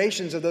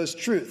degenerations of those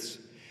truths.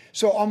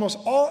 So almost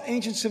all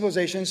ancient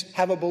civilizations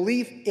have a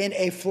belief in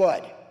a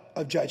flood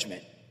of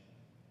judgment.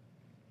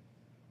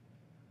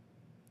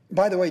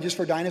 By the way, just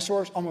for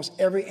dinosaurs, almost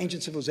every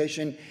ancient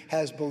civilization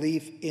has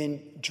belief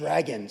in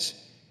dragons,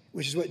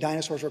 which is what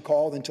dinosaurs were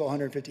called until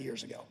 150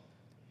 years ago.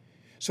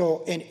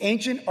 So in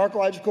ancient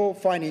archaeological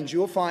findings,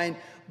 you'll find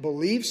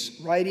beliefs,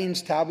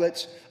 writings,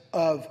 tablets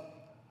of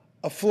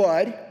a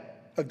flood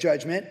of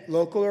judgment,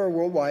 local or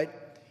worldwide,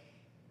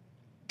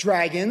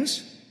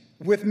 dragons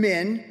with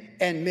men,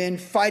 and men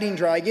fighting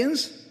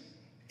dragons.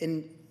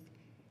 And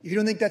if you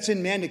don't think that's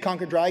in man to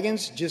conquer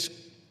dragons, just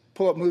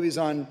pull up movies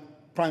on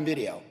Prime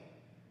Video.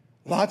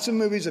 Lots of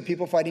movies of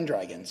people fighting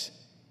dragons.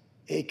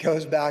 It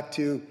goes back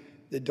to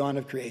the dawn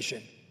of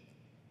creation.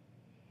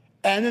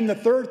 And then the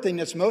third thing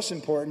that's most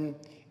important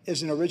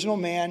is an original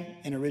man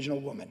and original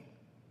woman.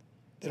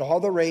 That all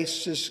the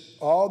races,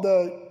 all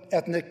the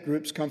ethnic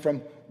groups come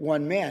from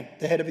one man,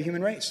 the head of a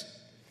human race.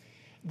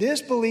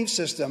 This belief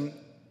system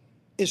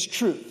is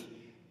truth.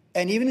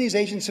 And even in these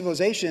ancient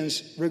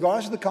civilizations,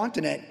 regardless of the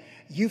continent,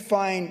 you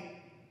find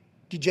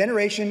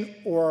degeneration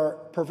or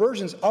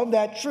perversions of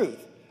that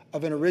truth,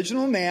 of an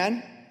original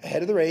man,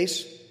 head of the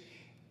race,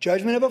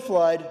 judgment of a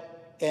flood,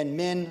 and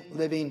men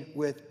living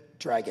with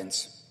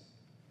dragons.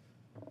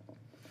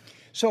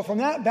 So from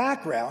that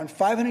background,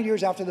 500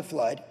 years after the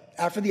flood,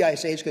 after the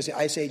Ice Age, because the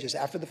Ice Age is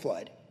after the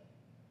flood,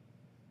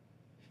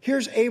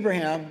 here's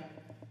Abraham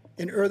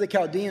in Ur of the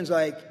Chaldeans,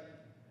 like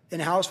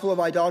in a house full of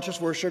idolatrous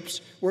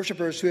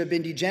worshipers who have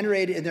been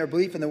degenerated in their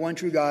belief in the one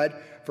true God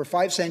for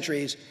 5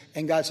 centuries.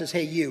 And God says,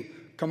 hey, you,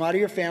 come out of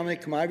your family,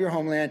 come out of your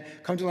homeland,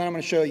 come to the land I'm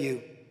going to show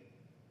you,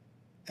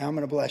 and I'm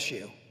going to bless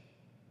you.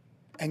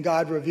 And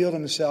God revealed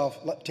himself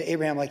to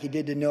Abraham like he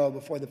did to Noah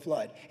before the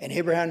flood. And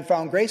Abraham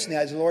found grace in the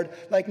eyes of the Lord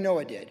like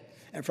Noah did.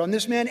 And from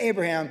this man,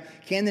 Abraham,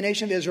 came the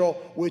nation of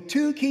Israel with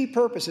 2 key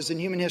purposes in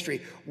human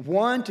history.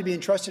 1, to be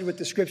entrusted with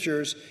the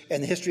scriptures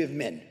and the history of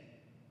men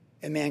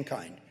and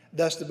mankind.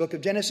 Thus, the book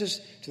of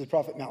Genesis to the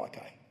prophet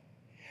Malachi.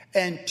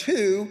 And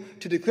 2,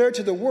 to declare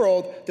to the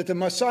world that the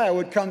Messiah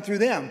would come through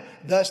them.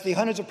 Thus, the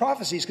hundreds of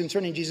prophecies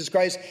concerning Jesus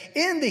Christ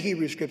in the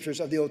Hebrew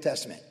scriptures of the Old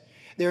Testament.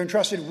 They're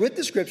entrusted with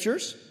the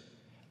scriptures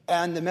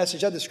and the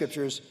message of the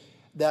scriptures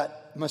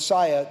that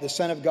Messiah, the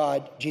Son of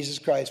God, Jesus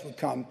Christ, would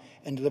come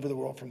and deliver the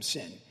world from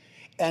sin.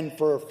 And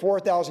for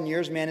 4,000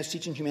 years, man is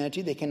teaching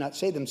humanity they cannot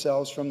save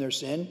themselves from their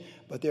sin,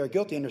 but they are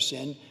guilty under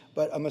sin.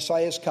 But a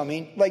Messiah is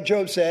coming. Like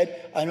Job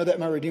said, I know that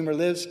my Redeemer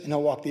lives and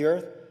he'll walk the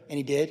earth. And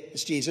he did.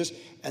 It's Jesus.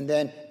 And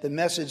then the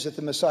message that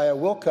the Messiah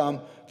will come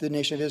to the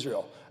nation of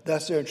Israel.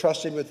 Thus, they're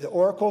entrusted with the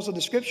oracles of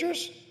the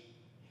scriptures,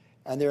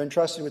 and they're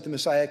entrusted with the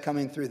Messiah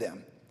coming through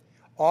them.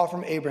 All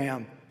from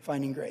Abraham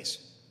finding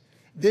grace.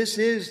 This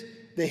is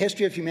the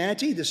history of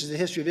humanity. This is the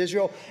history of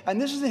Israel.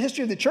 And this is the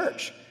history of the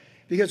church.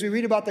 Because we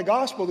read about the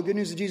gospel, the good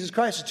news of Jesus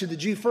Christ, is to the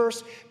Jew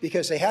first,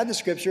 because they had the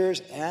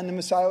scriptures and the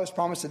Messiah was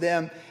promised to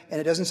them.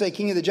 And it doesn't say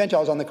King of the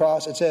Gentiles on the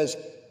cross. It says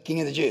King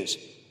of the Jews.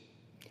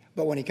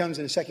 But when he comes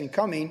in his second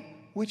coming,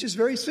 which is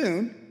very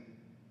soon,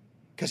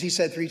 because he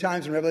said 3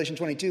 times in Revelation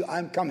 22,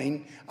 I'm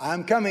coming,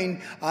 I'm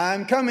coming,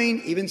 I'm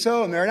coming. Even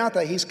so,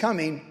 Maranatha, he's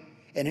coming.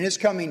 And in his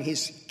coming,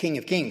 he's King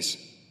of Kings.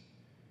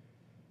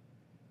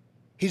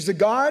 He's the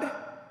God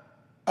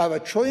of 1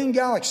 trillion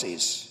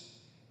galaxies.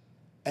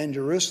 And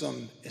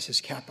Jerusalem is his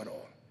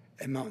capital,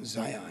 and Mount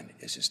Zion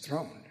is his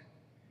throne.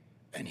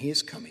 And he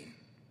is coming.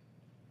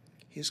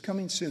 He is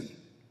coming soon.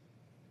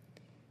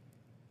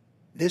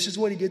 This is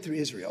what he did through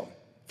Israel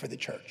for the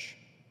church.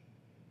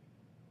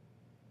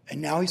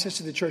 And now he says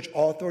to the church,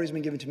 all authority has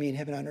been given to me in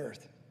heaven and on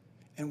earth.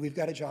 And we've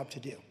got a job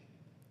to do.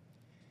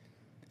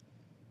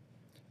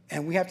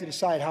 And we have to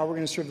decide how we're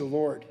going to serve the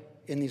Lord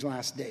in these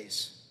last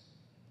days.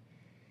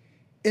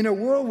 In a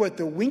world with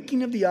the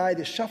winking of the eye,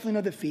 the shuffling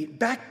of the feet,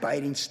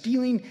 backbiting,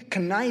 stealing,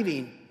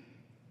 conniving,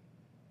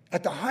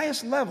 at the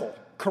highest level,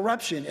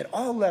 corruption at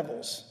all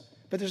levels.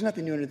 But there's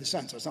nothing new under the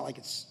sun, so it's not like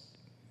it's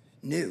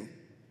new.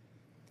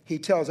 He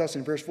tells us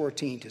in verse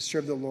 14 to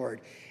serve the Lord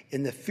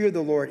in the fear of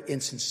the Lord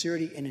in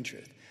sincerity and in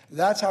truth.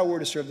 That's how we're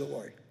to serve the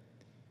Lord.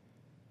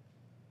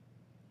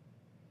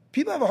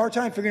 People have a hard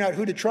time figuring out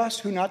who to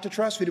trust, who not to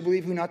trust, who to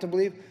believe, who not to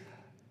believe.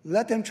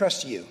 Let them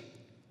trust you.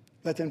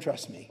 Let them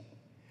trust me.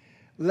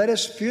 Let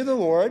us fear the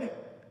Lord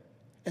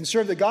and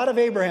serve the God of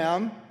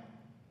Abraham,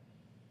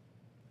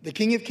 the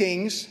King of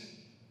Kings,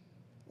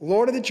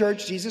 Lord of the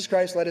church, Jesus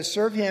Christ. Let us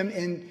serve him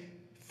in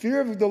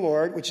fear of the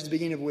Lord, which is the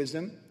beginning of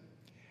wisdom,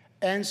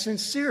 and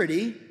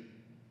sincerity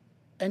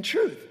and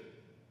truth.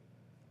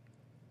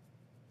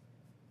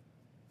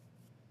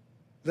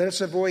 Let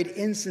us avoid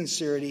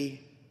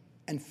insincerity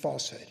and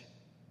falsehood.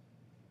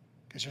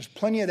 Because there's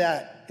plenty of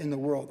that in the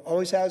world.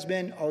 Always has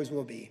been, always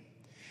will be.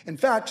 In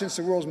fact, since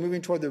the world is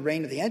moving toward the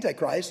reign of the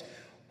Antichrist,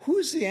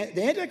 the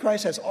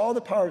Antichrist has all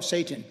the power of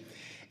Satan.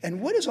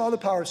 And what is all the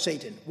power of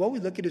Satan? Well, we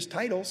look at his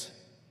titles.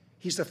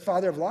 He's the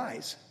father of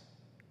lies.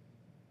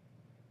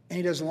 And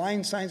he does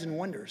lying signs and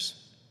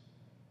wonders.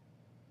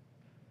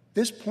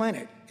 This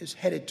planet is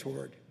headed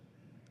toward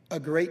a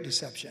great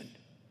deception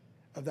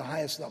of the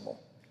highest level.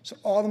 So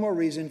all the more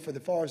reason for the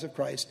followers of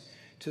Christ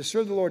to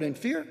serve the Lord in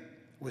fear,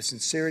 with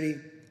sincerity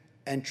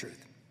and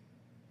truth.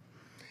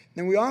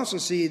 Then we also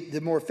see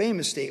the more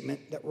famous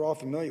statement that we're all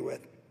familiar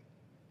with,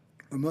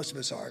 or most of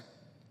us are.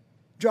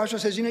 Joshua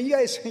says, you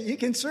guys, you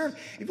can serve.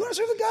 If you want to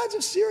serve the gods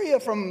of Syria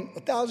from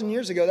 1,000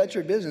 years ago, that's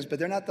your business, but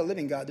they're not the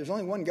living God. There's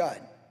only one God.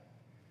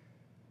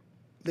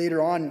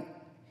 Later on,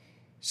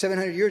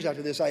 700 years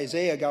after this,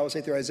 God will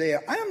say through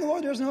Isaiah, I am the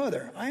Lord, there is no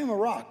other. I am a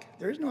rock.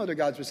 There is no other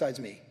gods besides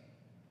me.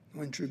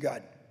 One true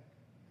God.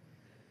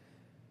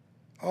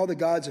 All the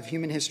gods of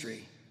human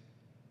history,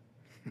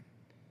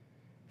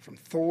 from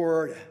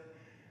Thor to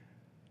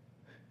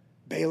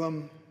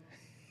Balaam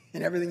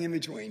and everything in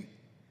between.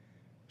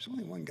 There's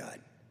only one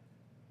God,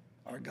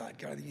 our God,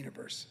 God of the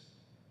universe.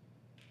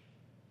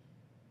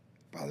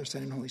 Father,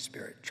 Son, and Holy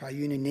Spirit,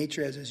 triune in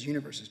nature as his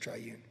universe is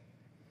triune.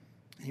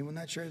 And he will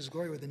not share his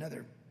glory with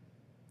another.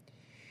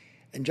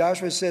 And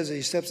Joshua says that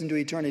he steps into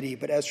eternity,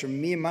 but as for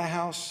me and my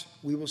house,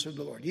 we will serve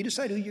the Lord. You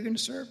decide who you're going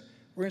to serve?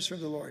 We're going to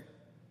serve the Lord.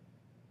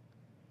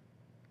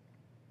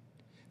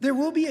 There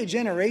will be a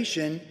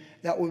generation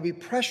that will be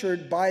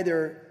pressured by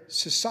their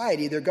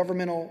society, their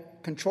governmental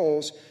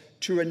controls,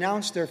 to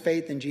renounce their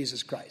faith in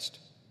Jesus Christ.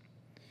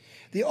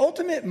 The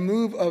ultimate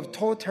move of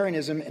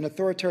totalitarianism and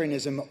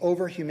authoritarianism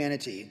over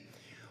humanity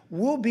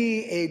will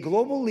be a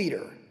global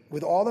leader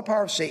with all the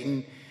power of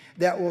Satan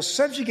that will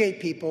subjugate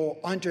people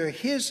under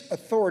his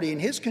authority and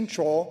his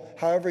control.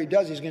 However he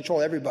does, he's going to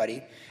control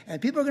everybody.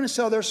 And people are going to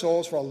sell their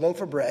souls for a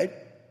loaf of bread,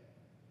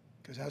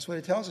 because that's what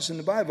it tells us in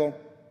the Bible.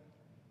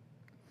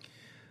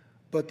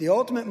 But the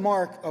ultimate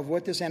mark of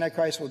what this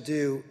Antichrist will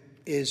do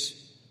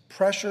is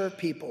pressure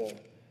people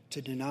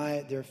to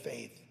deny their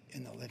faith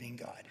in the living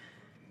God.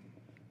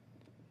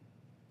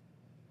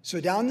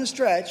 So down the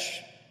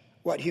stretch,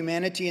 what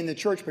humanity and the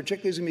church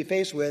particularly is going to be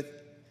faced with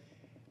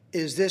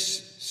is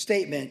this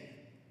statement,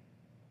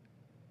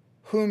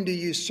 whom do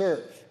you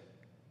serve?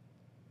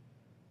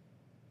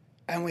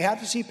 And we have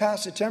to see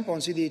past the temporal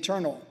and see the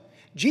eternal.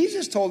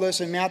 Jesus told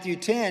us in Matthew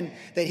 10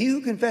 that he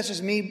who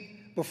confesses me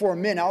before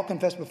men, I'll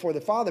confess before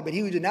the Father. But he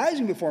who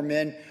denies me before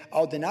men,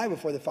 I'll deny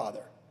before the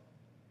Father.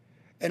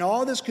 And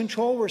all this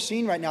control we're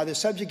seeing right now, the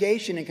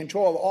subjugation and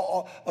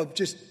control of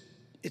just,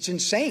 it's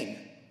insane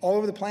all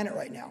over the planet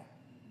right now.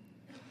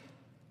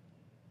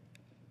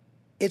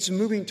 It's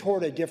moving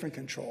toward a different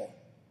control.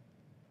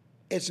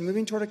 It's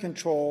moving toward a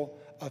control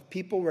of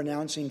people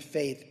renouncing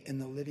faith in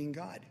the living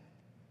God.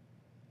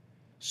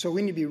 So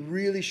we need to be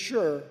really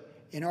sure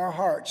in our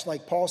hearts,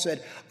 like Paul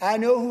said, I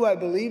know who I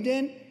believed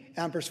in,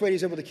 and I'm persuaded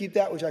he's able to keep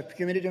that which I've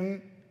committed to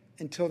him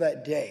until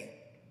that day.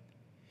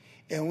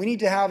 And we need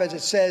to have, as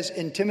it says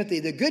in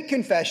Timothy, the good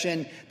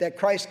confession that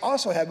Christ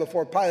also had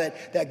before Pilate,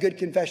 that good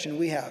confession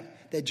we have,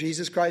 that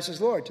Jesus Christ is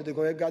Lord, to the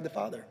glory of God the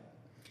Father.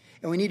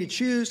 And we need to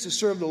choose to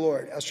serve the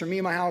Lord. As for me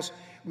and my house,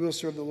 we will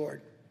serve the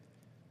Lord.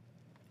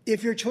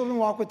 If your children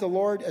walk with the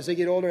Lord as they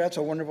get older, that's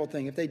a wonderful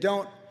thing. If they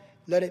don't,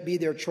 let it be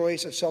their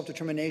choice of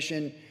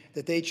self-determination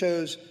that they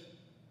chose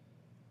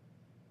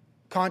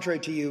contrary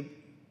to you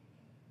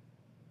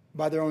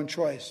by their own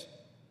choice.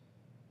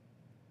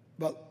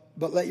 But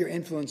let your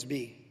influence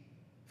be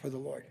for the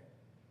Lord.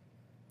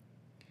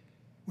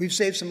 We've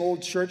saved some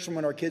old shirts from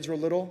when our kids were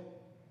little.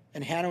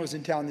 And Hannah was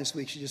in town this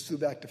week. She just flew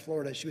back to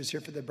Florida. She was here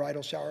for the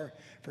bridal shower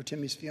for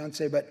Timmy's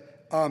fiance.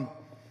 But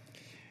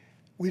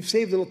we've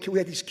saved we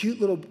had these cute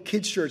little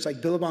kids shirts,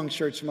 like Billabong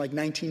shirts from like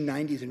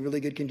 1990s in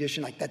really good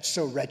condition. Like, that's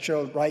so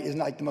retro, right? Isn't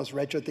that like the most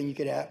retro thing you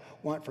could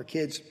want for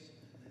kids?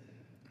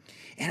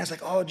 And I was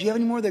like, oh, do you have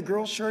any more of the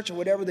girls' shirts or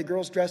whatever, the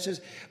girls'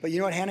 dresses? But you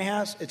know what Hannah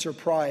has? It's her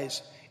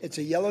prize. It's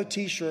a yellow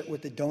T-shirt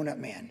with the Donut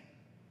Man.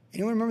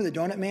 Anyone remember the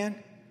Donut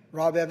Man?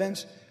 Rob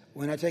Evans?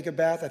 When I take a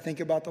bath, I think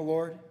about the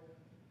Lord.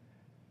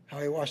 How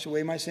he washed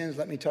away my sins,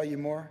 let me tell you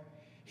more.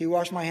 He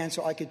washed my hands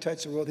so I could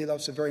touch the world he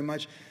loves so very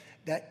much.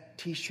 That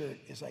T-shirt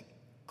is like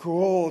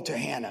gold to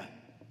Hannah.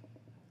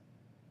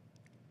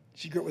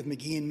 She grew up with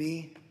McGee and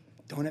Me,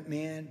 Donut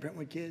Man,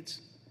 Brentwood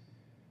Kids.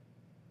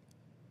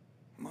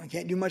 I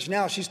can't do much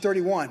now. She's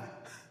 31.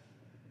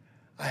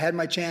 I had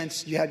my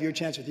chance. You have your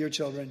chance with your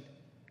children.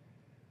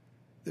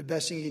 The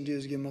best thing you can do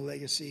is give them a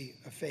legacy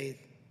of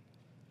faith.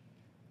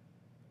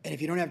 And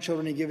if you don't have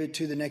children, to give it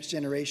to the next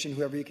generation,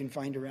 whoever you can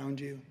find around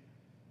you.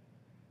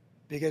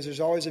 Because there's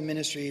always a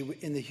ministry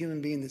in the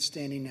human being that's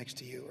standing next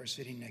to you or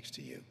sitting next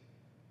to you.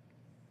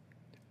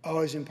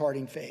 Always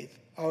imparting faith.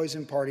 Always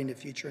imparting a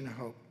future and a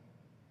hope.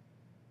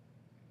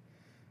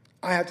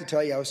 I have to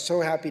tell you, I was so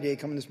happy to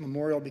come to this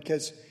memorial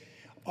because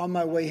on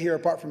my way here,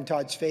 apart from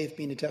Todd's faith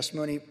being a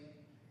testimony,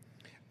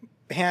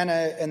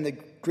 Hannah and the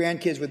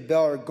grandkids with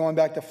Belle are going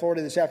back to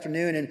Florida this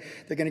afternoon, and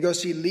they're going to go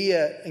see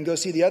Leah and go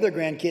see the other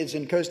grandkids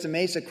in Costa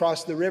Mesa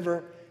across the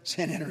river,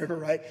 Santa Ana River,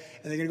 right?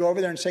 And they're going to go over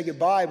there and say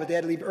goodbye, but they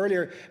had to leave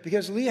earlier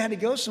because Leah had to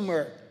go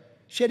somewhere.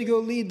 She had to go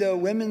lead the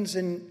women's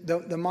and the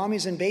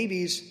mommies and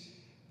babies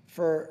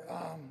for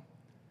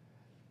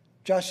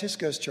Josh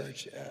Hisco's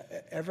church,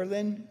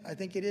 Everlyn, I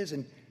think it is.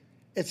 And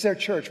it's their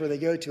church where they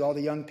go to, all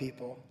the young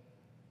people.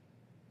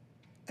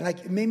 And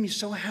like, it made me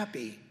so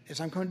happy as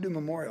I'm going to do a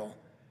memorial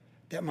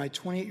that my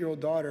 28-year-old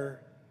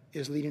daughter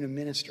is leading a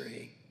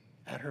ministry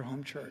at her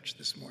home church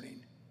this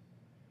morning.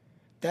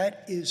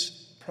 That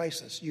is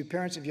priceless. You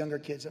parents of younger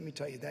kids, let me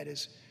tell you, that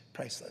is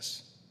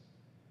priceless.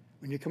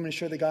 When you're coming to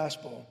share the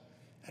gospel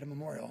at a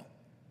memorial,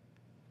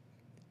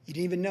 you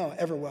didn't even know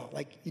ever well.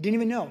 Like, you didn't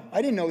even know.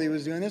 I didn't know he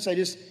was doing this.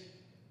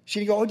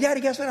 She'd go, oh,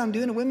 Daddy, guess what? I'm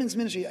doing a women's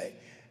ministry.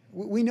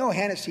 We know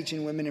Hannah's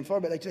teaching women in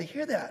Florida, but like to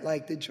hear that,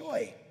 like the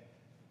joy.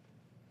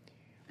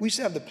 We used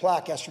to have the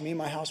plaque, as for me,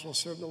 my house will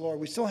serve the Lord.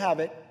 We still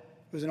have it.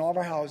 It was in all of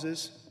our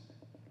houses.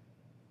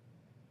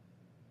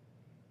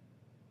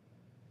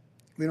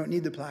 We don't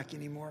need the plaque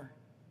anymore.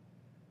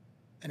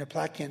 And a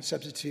plaque can't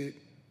substitute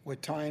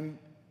what time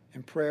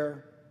and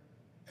prayer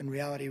and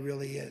reality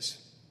really is.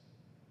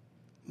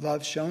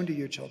 Love shown to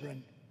your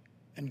children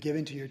and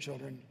given to your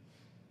children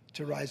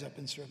to rise up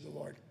and serve the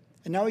Lord.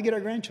 And now we get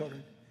our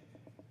grandchildren.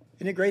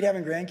 Isn't it great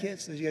having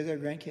grandkids? Those of you guys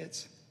have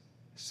grandkids?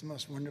 It's the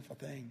most wonderful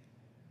thing.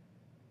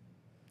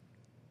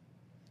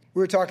 We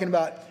were talking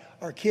about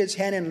our kids,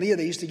 Hannah and Leah.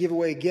 They used to give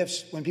away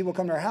gifts. When people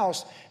come to our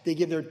house, they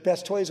give their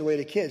best toys away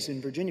to kids.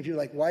 In Virginia, people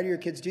are like, why do your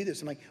kids do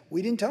this? I'm like,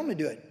 we didn't tell them to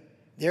do it.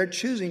 They're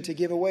choosing to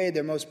give away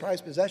their most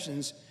prized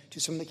possessions to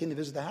someone that came to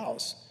visit the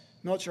house.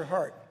 Melts your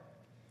heart.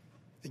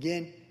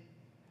 Again,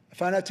 I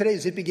found out today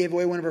Zippy gave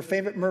away one of her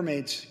favorite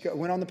mermaids.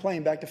 Went on the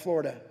plane back to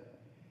Florida.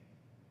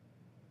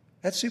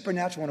 That's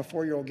supernatural when a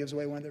 4-year-old gives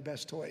away one of their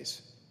best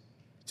toys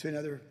to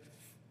another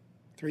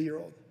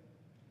 3-year-old.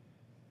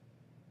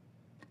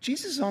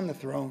 Jesus is on the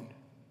throne.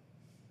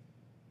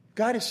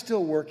 God is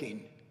still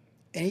working,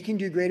 and he can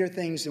do greater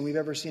things than we've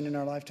ever seen in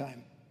our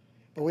lifetime.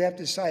 But we have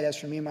to decide, as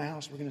for me and my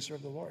house, we're going to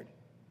serve the Lord.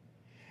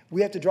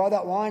 We have to draw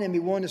that line and be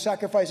willing to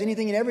sacrifice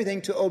anything and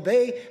everything to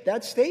obey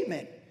that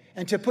statement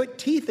and to put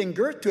teeth and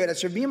girth to it.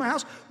 As for me and my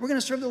house, we're going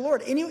to serve the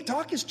Lord. Any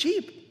talk is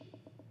cheap.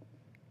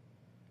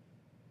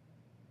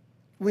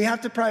 We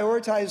have to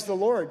prioritize the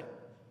Lord.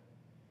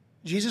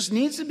 Jesus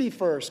needs to be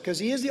first because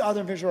he is the author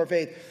and finisher of our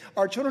faith.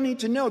 Our children need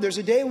to know there's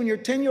a day when your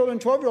 10-year-old and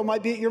 12-year-old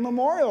might be at your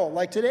memorial,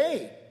 like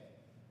today.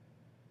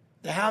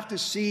 They have to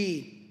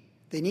see.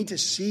 They need to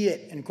see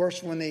it. And of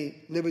course, when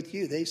they live with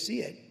you, they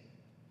see it.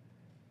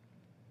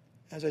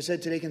 As I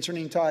said today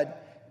concerning Todd,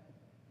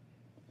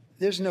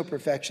 there's no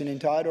perfection in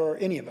Todd or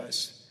any of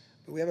us,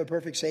 but we have a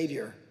perfect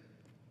Savior.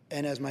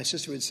 And as my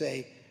sister would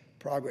say,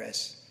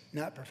 progress,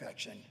 not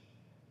perfection.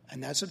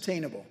 And that's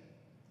obtainable.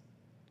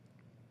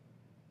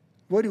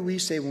 What do we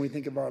say when we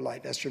think of our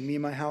life? As for me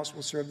and my house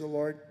will serve the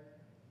Lord.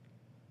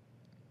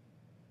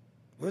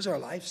 What does our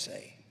life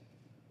say?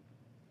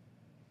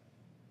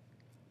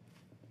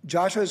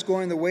 Joshua is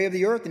going the way of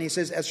the earth, and he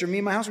says, as for me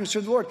and my house, we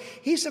serve the Lord.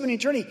 He's living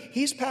eternity.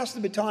 He's passed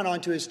the baton on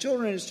to his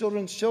children and his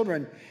children's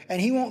children,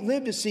 and he won't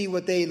live to see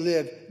what they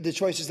live, the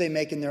choices they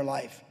make in their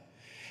life.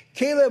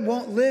 Caleb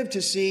won't live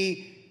to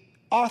see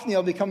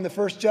Othniel become the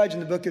first judge in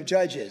the book of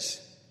Judges,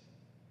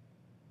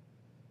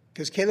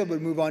 because Caleb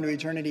would move on to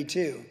eternity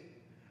too.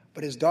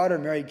 But his daughter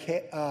married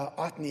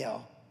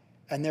Othniel,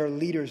 and they're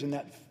leaders in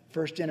that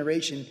first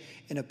generation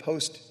in a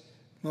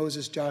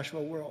post-Moses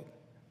Joshua world.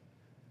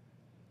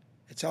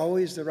 It's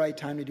always the right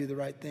time to do the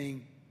right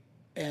thing.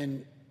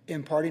 And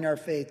imparting our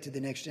faith to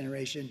the next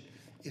generation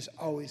is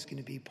always going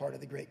to be part of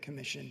the Great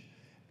Commission,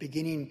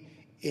 beginning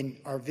in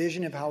our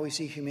vision of how we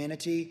see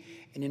humanity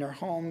and in our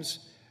homes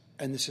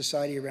and the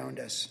society around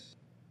us.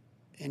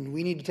 And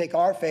we need to take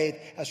our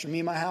faith, as for me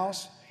and my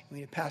house, and we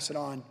need to pass it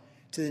on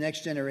to the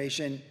next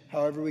generation,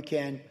 however we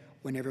can,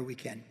 whenever we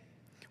can.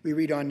 We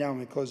read on now and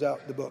we close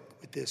out the book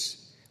with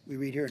this. We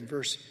read here in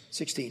verse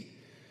 16.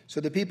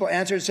 So the people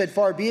answered and said,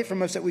 far be it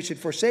from us that we should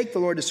forsake the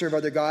Lord to serve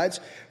other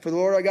gods. For the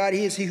Lord our God,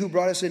 he is he who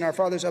brought us and our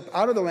fathers up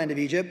out of the land of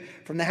Egypt,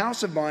 from the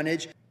house of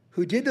bondage,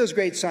 who did those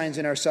great signs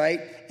in our sight,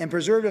 and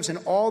preserved us in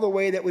all the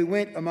way that we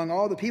went among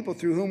all the people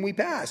through whom we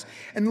passed.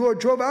 And the Lord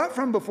drove out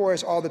from before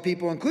us all the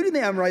people, including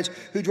the Amorites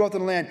who dwelt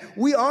in the land.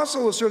 We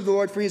also will serve the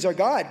Lord, for he is our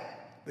God.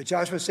 But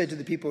Joshua said to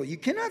the people, you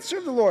cannot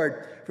serve the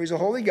Lord, for he's a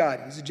holy God.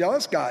 He's a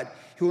jealous God,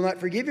 who will not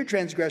forgive your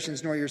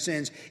transgressions nor your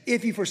sins.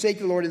 If you forsake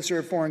the Lord and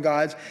serve foreign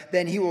gods,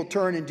 then he will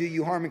turn and do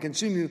you harm and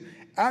consume you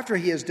after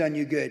he has done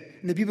you good.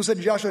 And the people said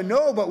to Joshua,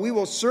 no, but we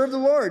will serve the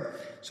Lord.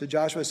 So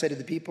Joshua said to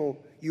the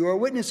people, you are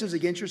witnesses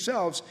against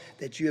yourselves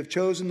that you have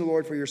chosen the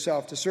Lord for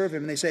yourself to serve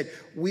him. And they said,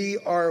 we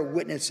are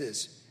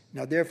witnesses.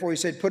 Now therefore he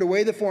said, put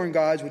away the foreign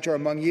gods which are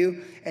among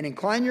you, and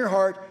incline your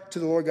heart to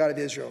the Lord God of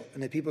Israel.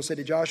 And the people said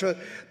to Joshua,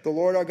 the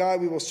Lord our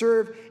God we will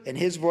serve, and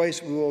his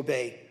voice we will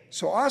obey.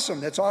 So awesome.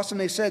 That's awesome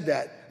they said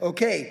that.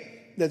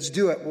 Okay, let's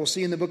do it. We'll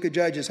see in the book of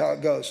Judges how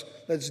it goes.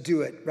 Let's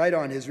do it. Right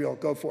on, Israel.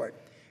 Go for it.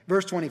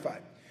 Verse 25.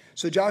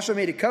 So Joshua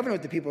made a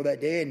covenant with the people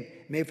that day and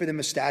made for them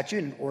a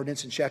statute and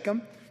ordinance in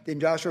Shechem. Then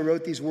Joshua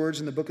wrote these words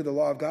in the book of the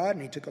law of God,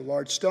 and he took a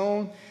large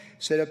stone,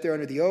 set up there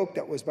under the oak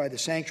that was by the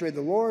sanctuary of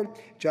the Lord.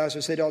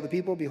 Joshua said to all the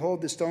people,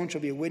 behold, this stone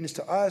shall be a witness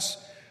to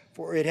us,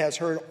 for it has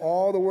heard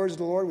all the words of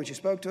the Lord which he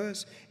spoke to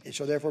us. It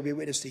shall therefore be a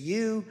witness to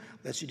you,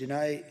 lest you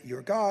deny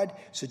your God.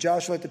 So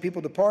Joshua let the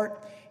people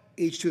depart,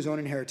 each to his own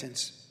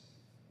inheritance.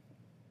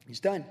 He's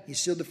done.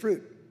 He's sealed the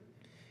fruit.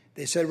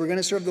 They said, we're going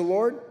to serve the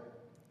Lord.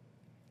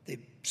 They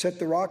set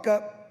the rock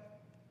up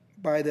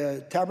by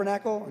the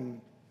tabernacle,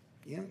 and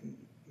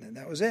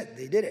that was it.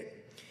 They did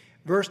it.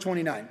 Verse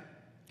 29.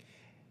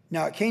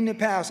 Now it came to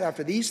pass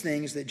after these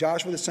things that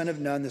Joshua the son of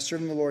Nun, the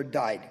servant of the Lord,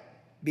 died,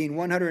 being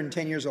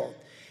 110 years old.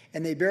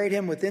 And they buried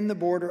him within the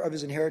border of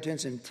his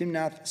inheritance in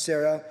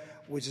Timnath-Serah,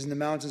 which is in the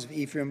mountains of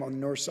Ephraim on the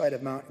north side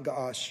of Mount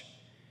Gaash.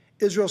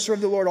 Israel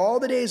served the Lord all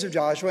the days of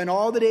Joshua and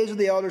all the days of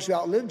the elders who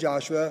outlived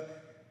Joshua,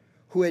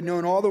 who had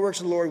known all the works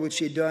of the Lord which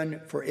he had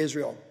done for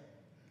Israel.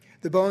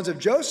 The bones of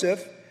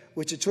Joseph,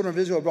 which the children of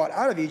Israel brought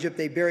out of Egypt,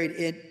 they buried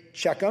in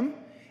Shechem,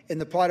 in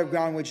the plot of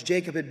ground which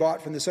Jacob had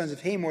bought from the sons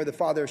of Hamor, the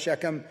father of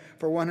Shechem,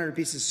 for 100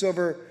 pieces of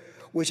silver,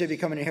 which had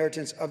become an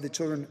inheritance of the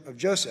children of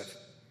Joseph.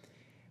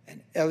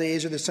 And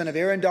Eleazar the son of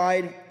Aaron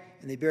died,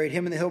 and they buried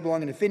him in the hill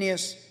belonging to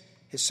Phinehas,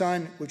 his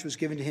son, which was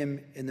given to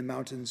him in the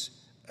mountains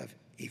of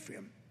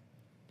Ephraim.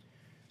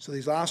 So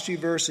these last few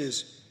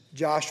verses,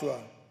 Joshua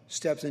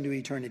steps into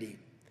eternity.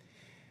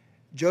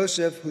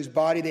 Joseph, whose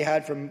body they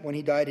had from when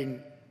he died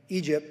in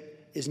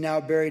Egypt, is now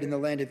buried in the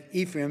land of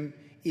Ephraim,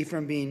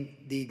 Ephraim being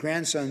the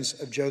grandsons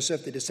of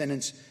Joseph, the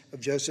descendants of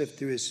Joseph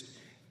through his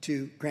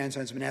two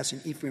grandsons, Manasseh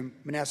and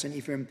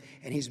Ephraim,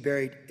 and he's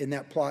buried in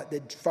that plot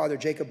that Father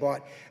Jacob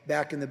bought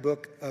back in the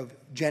book of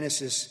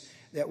Genesis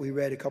that we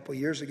read a couple of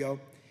years ago.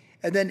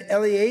 And then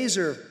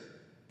Eleazar,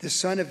 the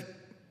son of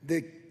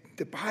the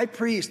high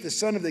priest, the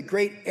son of the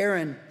great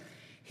Aaron,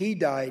 he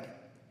died,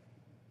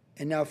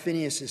 and now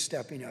Phinehas is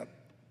stepping up.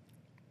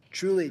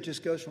 Truly, it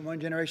just goes from one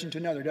generation to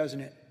another, doesn't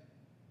it?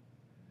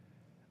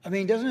 I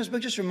mean, doesn't this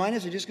book just remind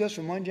us it just goes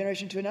from one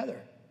generation to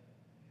another?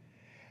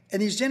 And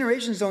these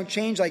generations don't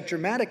change like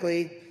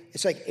dramatically.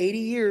 It's like 80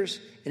 years,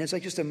 and it's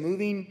like just a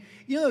moving,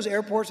 those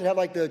airports that have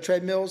like the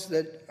treadmills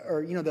that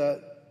are,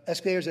 the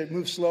escalators that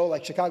move slow,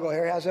 like Chicago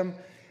O'Hare has them.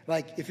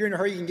 Like if you're in a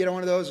hurry, you can get on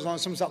one of those. As long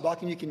as someone's not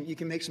blocking you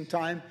can make some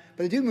time.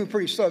 But they do move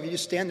pretty slow. If you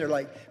just stand there,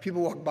 like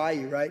people walk by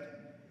you, right?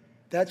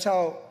 That's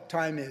how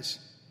time is.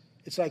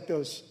 It's like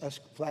those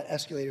flat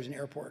escalators in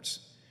airports.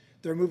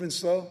 They're moving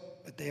slow,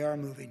 but they are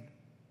moving.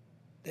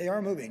 They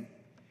are moving.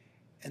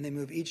 And they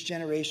move each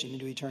generation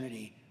into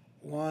eternity,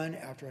 one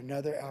after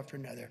another after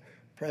another.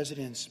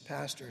 Presidents,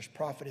 pastors,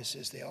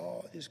 prophetesses, they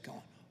all just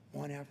go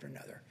one after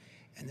another.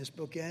 And this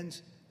book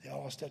ends, they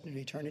all step into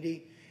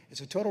eternity. It's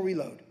a total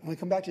reload. When we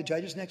come back to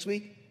Judges next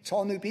week, it's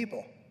all new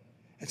people.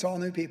 It's all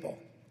new people.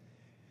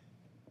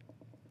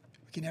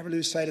 We can never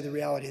lose sight of the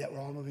reality that we're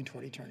all moving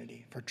toward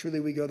eternity. For truly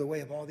we go the way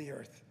of all the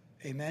earth.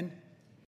 Amen.